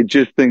 I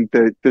just think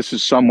that this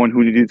is someone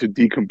who needed to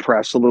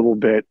decompress a little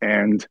bit,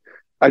 and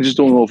I just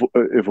don't know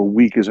if a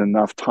week is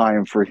enough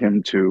time for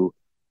him to,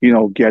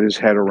 get his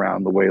head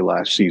around the way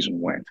last season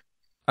went.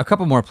 A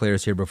couple more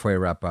players here before I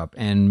wrap up,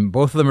 and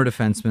both of them are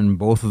defensemen.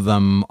 Both of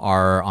them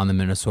are on the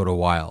Minnesota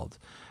Wild.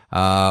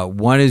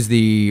 One is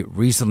the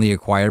recently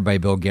acquired by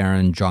Bill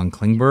Guerin, John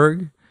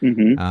Klingberg,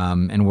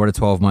 and what a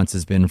 12 months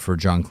has been for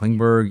John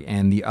Klingberg.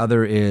 And the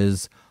other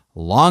is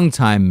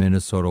longtime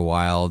Minnesota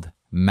Wild,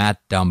 Matt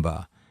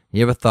Dumba. You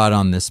have a thought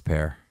on this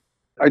pair?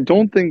 I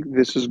don't think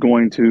this is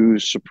going to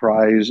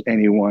surprise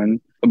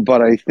anyone,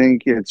 but I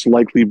think it's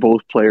likely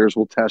both players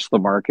will test the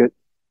market.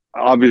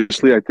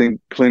 Obviously, I think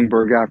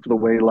Klingberg, after the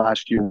way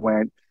last year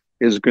went,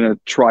 is going to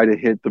try to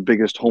hit the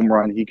biggest home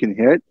run he can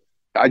hit.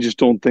 I just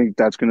don't think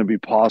that's going to be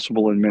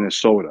possible in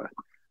Minnesota.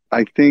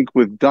 I think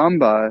with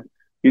Dumba,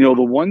 the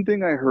one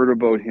thing I heard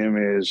about him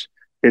is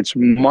it's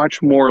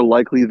much more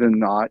likely than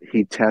not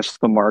he tests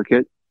the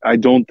market. I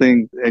don't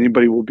think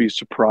anybody will be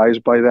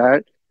surprised by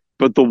that.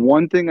 But the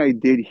one thing I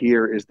did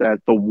hear is that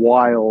the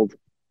Wild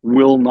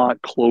will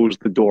not close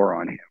the door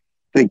on him.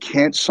 They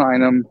can't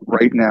sign him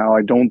right now.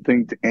 I don't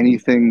think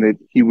anything that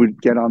he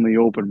would get on the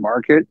open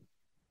market.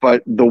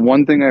 But the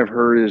one thing I've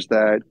heard is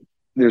that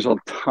there's a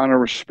ton of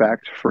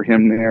respect for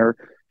him there.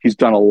 He's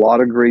done a lot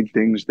of great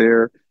things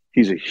there.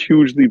 He's a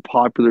hugely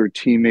popular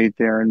teammate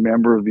there and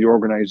member of the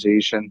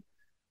organization.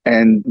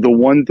 And the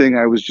one thing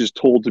I was just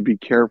told to be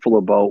careful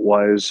about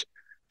was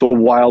the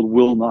Wild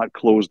will not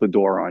close the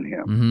door on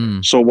him.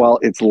 Mm-hmm. So while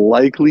it's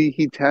likely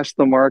he tests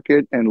the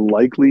market and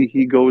likely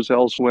he goes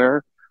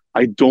elsewhere,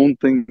 I don't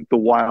think the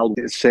Wild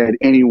has said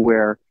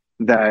anywhere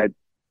that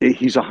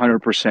he's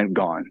 100%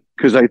 gone,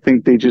 because I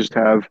think they just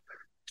have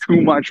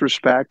too much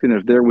respect. And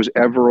if there was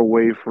ever a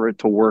way for it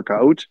to work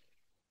out,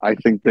 I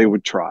think they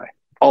would try,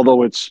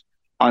 although it's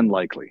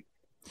unlikely.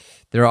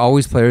 There are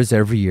always players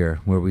every year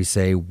where we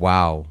say,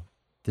 wow,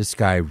 this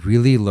guy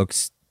really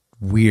looks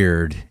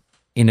weird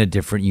in a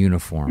different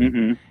uniform.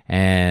 Mm-hmm.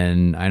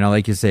 And I know,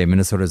 like you say,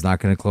 Minnesota's not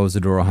going to close the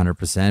door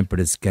 100%, but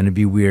it's going to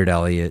be weird,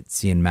 Elliot,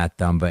 seeing Matt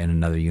Dumba in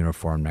another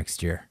uniform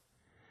next year.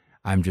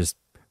 I'm just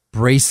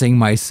bracing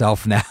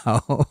myself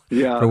now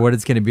for what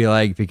it's going to be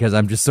like, because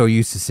I'm just so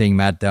used to seeing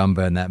Matt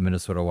Dumba in that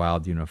Minnesota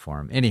Wild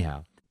uniform.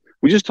 Anyhow,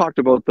 we just talked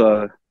about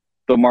the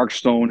Mark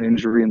Stone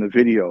injury in the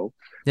video.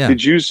 Yeah.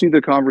 Did you see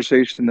the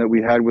conversation that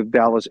we had with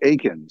Dallas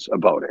Eakins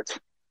about it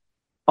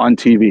on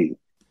TV?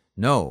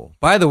 No.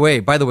 By the way,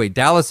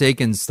 Dallas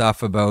Eakins'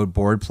 stuff about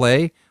board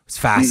play was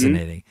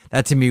fascinating. Mm-hmm.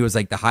 That to me was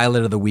like the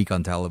highlight of the week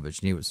on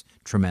television. He was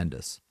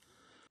tremendous.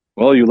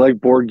 Well, you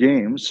like board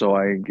games, so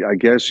I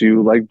guess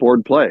you like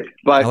board play.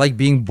 But I like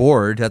being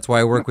bored. That's why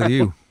I work with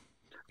you.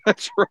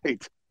 That's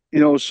right.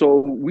 So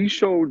we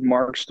showed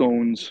Mark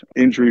Stone's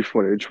injury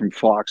footage from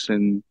Fox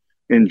in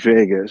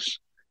Vegas,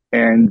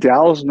 And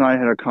Dallas and I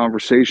had a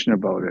conversation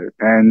about it.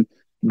 And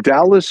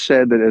Dallas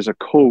said that as a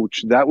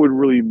coach, that would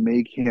really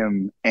make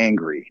him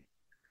angry.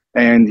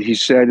 And he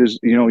said,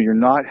 you're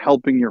not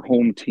helping your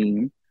home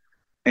team.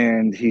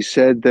 And he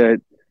said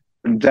that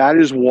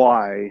is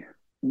why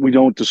we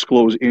don't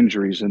disclose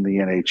injuries in the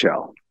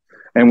NHL.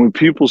 And when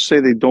people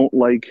say they don't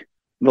like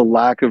the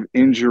lack of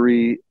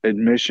injury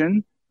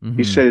admission,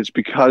 he said it's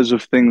because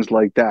of things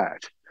like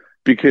that.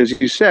 Because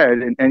he said,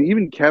 and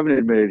even Kevin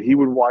admitted, he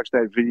would watch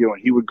that video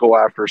and he would go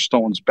after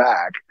Stone's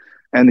back.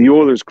 And the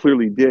Oilers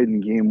clearly did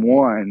in game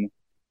 1.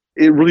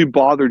 It really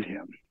bothered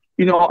him.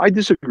 I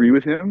disagree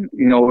with him.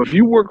 If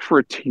you work for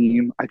a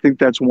team, I think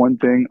that's one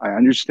thing. I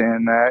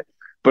understand that.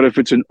 But if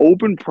it's an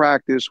open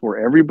practice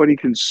where everybody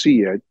can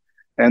see it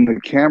and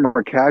the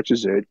camera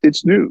catches it,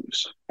 it's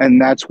news.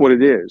 And that's what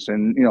it is.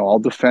 And, I'll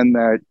defend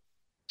that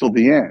till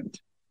the end.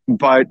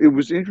 But it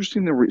was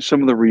interesting,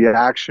 some of the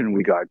reaction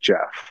we got,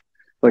 Jeff.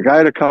 Like, I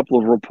had a couple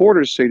of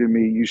reporters say to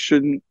me, you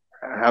shouldn't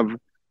have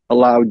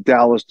allowed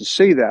Dallas to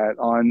say that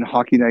on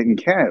Hockey Night in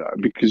Canada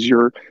because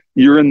you're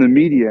in the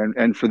media,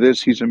 and for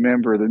this, he's a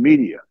member of the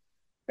media.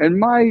 And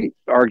my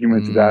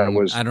argument to that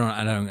was, I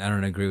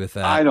don't agree with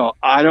that. I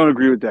don't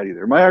agree with that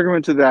either. My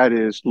argument to that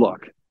is,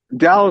 look,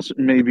 Dallas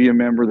may be a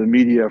member of the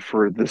media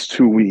for this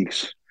 2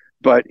 weeks,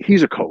 but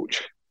he's a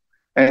coach,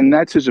 and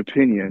that's his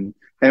opinion.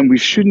 And we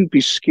shouldn't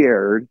be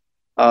scared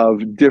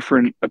of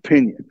different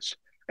opinions.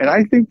 And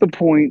I think the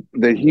point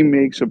that he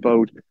makes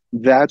about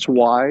that's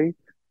why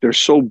they're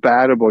so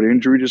bad about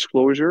injury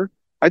disclosure,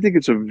 I think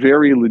it's a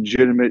very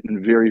legitimate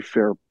and very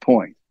fair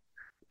point.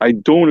 I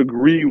don't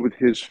agree with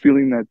his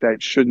feeling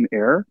that shouldn't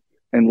air.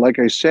 And like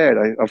I said,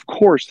 of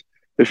course,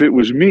 if it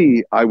was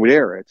me, I would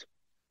air it.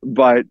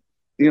 But,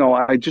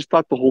 I just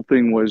thought the whole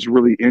thing was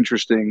really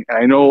interesting. And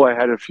I know I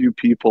had a few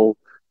people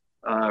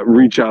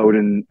reach out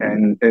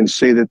and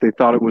say that they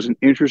thought it was an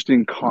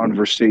interesting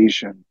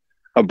conversation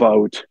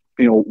about,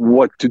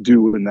 what to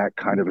do in that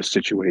kind of a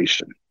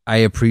situation. I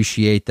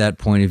appreciate that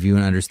point of view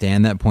and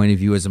understand that point of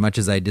view. As much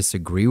as I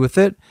disagree with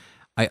it,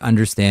 I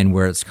understand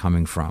where it's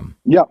coming from.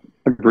 Yeah,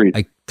 agreed.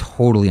 I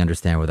totally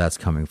understand where that's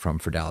coming from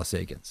for Dallas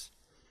Eakins.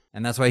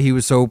 And that's why he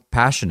was so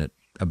passionate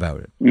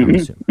about it.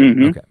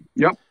 Okay.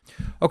 Yep.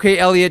 Okay,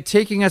 Elliot,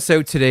 taking us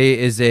out today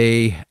is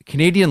a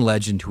Canadian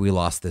legend who we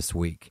lost this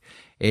week.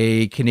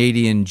 A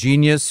Canadian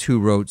genius who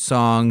wrote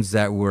songs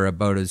that were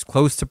about as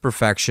close to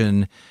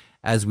perfection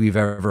as we've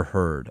ever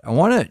heard. I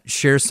want to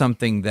share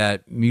something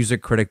that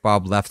music critic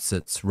Bob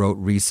Lefsetz wrote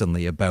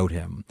recently about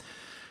him.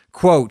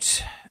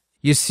 Quote,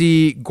 you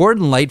see,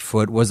 Gordon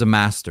Lightfoot was a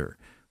master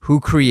who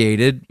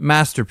created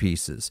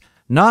masterpieces,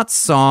 not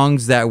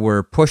songs that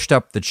were pushed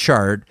up the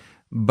chart,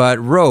 but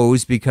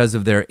rose because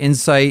of their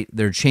insight,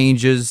 their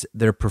changes,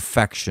 their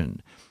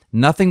perfection.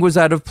 Nothing was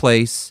out of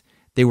place.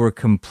 They were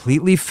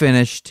completely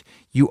finished.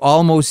 You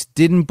almost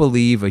didn't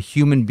believe a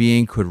human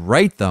being could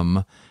write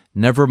them,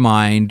 never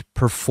mind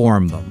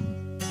perform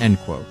them. End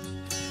quote.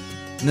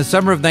 In the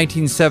summer of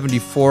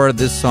 1974,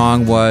 this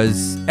song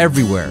was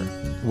everywhere.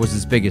 It was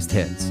his biggest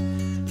hits.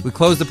 We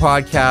close the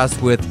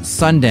podcast with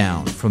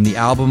Sundown from the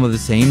album of the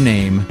same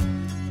name.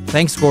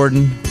 Thanks,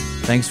 Gordon.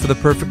 Thanks for the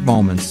perfect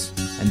moments.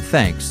 And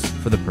thanks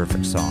for the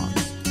perfect songs.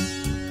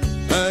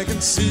 I can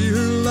see her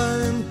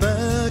lying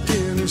back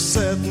in her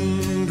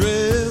satin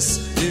dress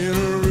in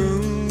a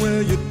room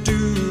where you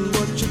do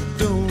what you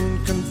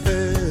don't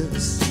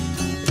confess.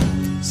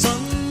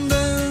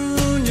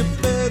 Sundown, you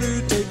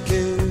better take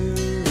care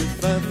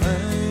if I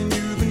find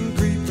you've been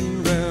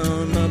creeping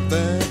round my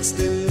back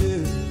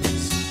stairs.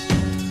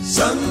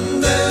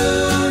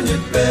 Sundown, you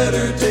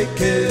better take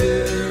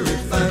care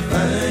if I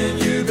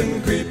find you've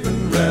been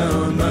creeping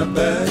round my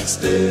back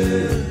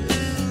stairs.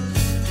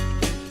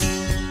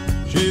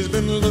 She's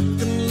been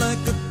looking like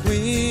a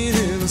queen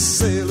in a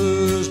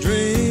sailor's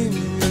dream,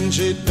 and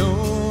she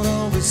don't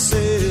always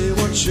say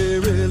what she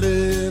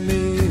really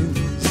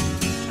means.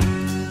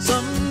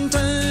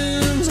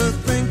 Sometimes I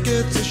think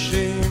it's a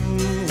shame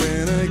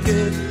when I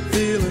get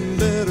feeling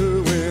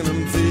better when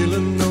I'm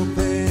feeling no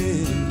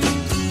pain.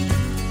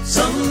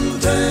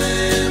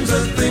 Sometimes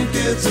I think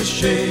it's a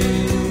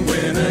shame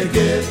when I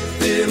get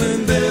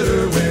feeling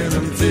better when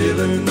I'm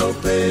feeling no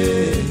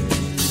pain.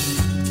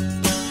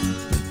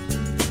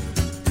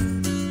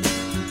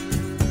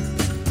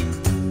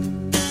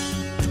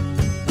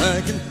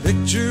 I can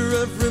picture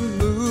every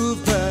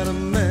move that a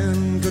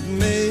man could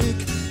make.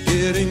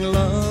 Getting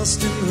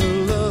lost in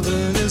her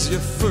loving is your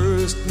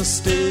first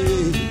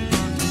mistake.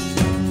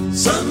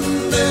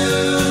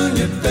 Sundown,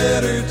 you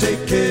better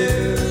take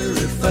care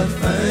if I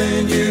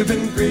find you've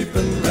been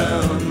creeping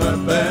round my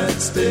back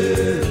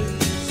stairs.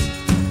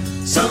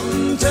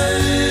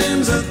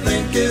 Sometimes I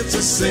think it's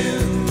a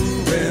sin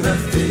when I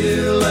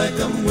feel like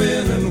I'm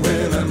winning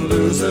when I'm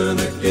losing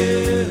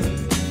again.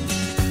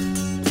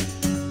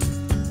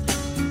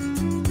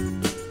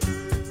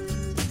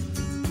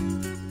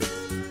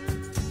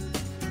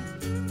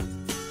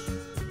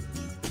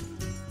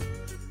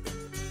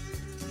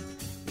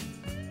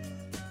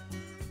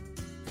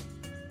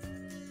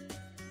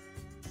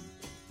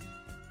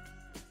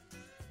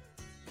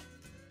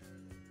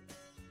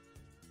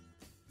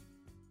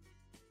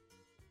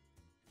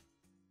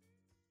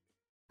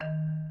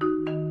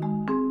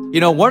 You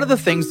know, one of the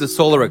things the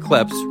solar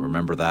eclipse,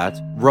 remember that,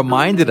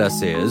 reminded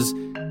us is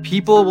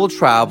people will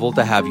travel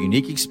to have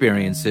unique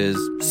experiences,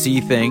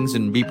 see things,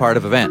 and be part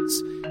of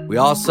events. We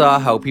all saw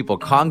how people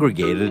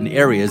congregated in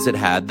areas that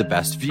had the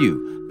best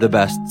view, the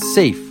best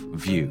safe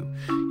view.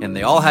 And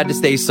they all had to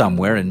stay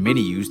somewhere, and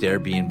many used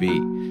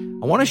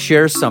Airbnb. I want to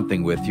share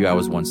something with you I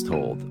was once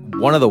told.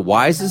 One of the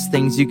wisest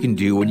things you can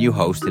do when you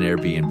host an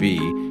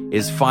Airbnb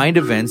is find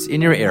events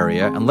in your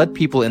area and let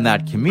people in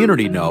that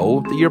community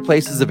know that your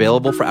place is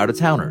available for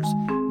out-of-towners.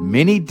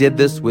 Many did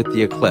this with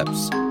the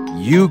eclipse.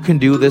 You can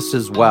do this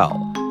as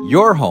well.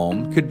 Your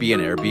home could be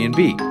an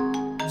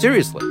Airbnb.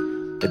 Seriously.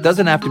 It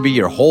doesn't have to be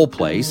your whole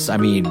place. I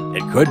mean,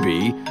 it could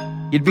be.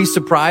 You'd be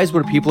surprised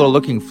what people are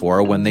looking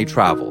for when they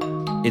travel.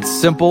 It's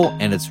simple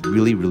and it's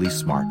really, really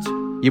smart.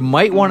 You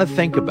might want to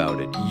think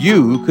about it.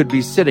 You could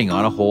be sitting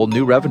on a whole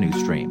new revenue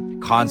stream.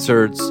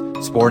 Concerts,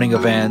 sporting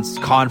events,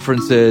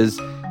 conferences.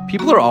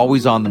 People are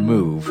always on the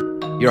move.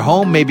 Your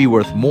home may be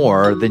worth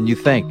more than you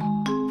think.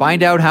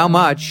 Find out how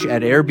much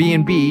at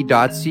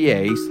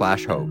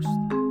airbnb.ca/host.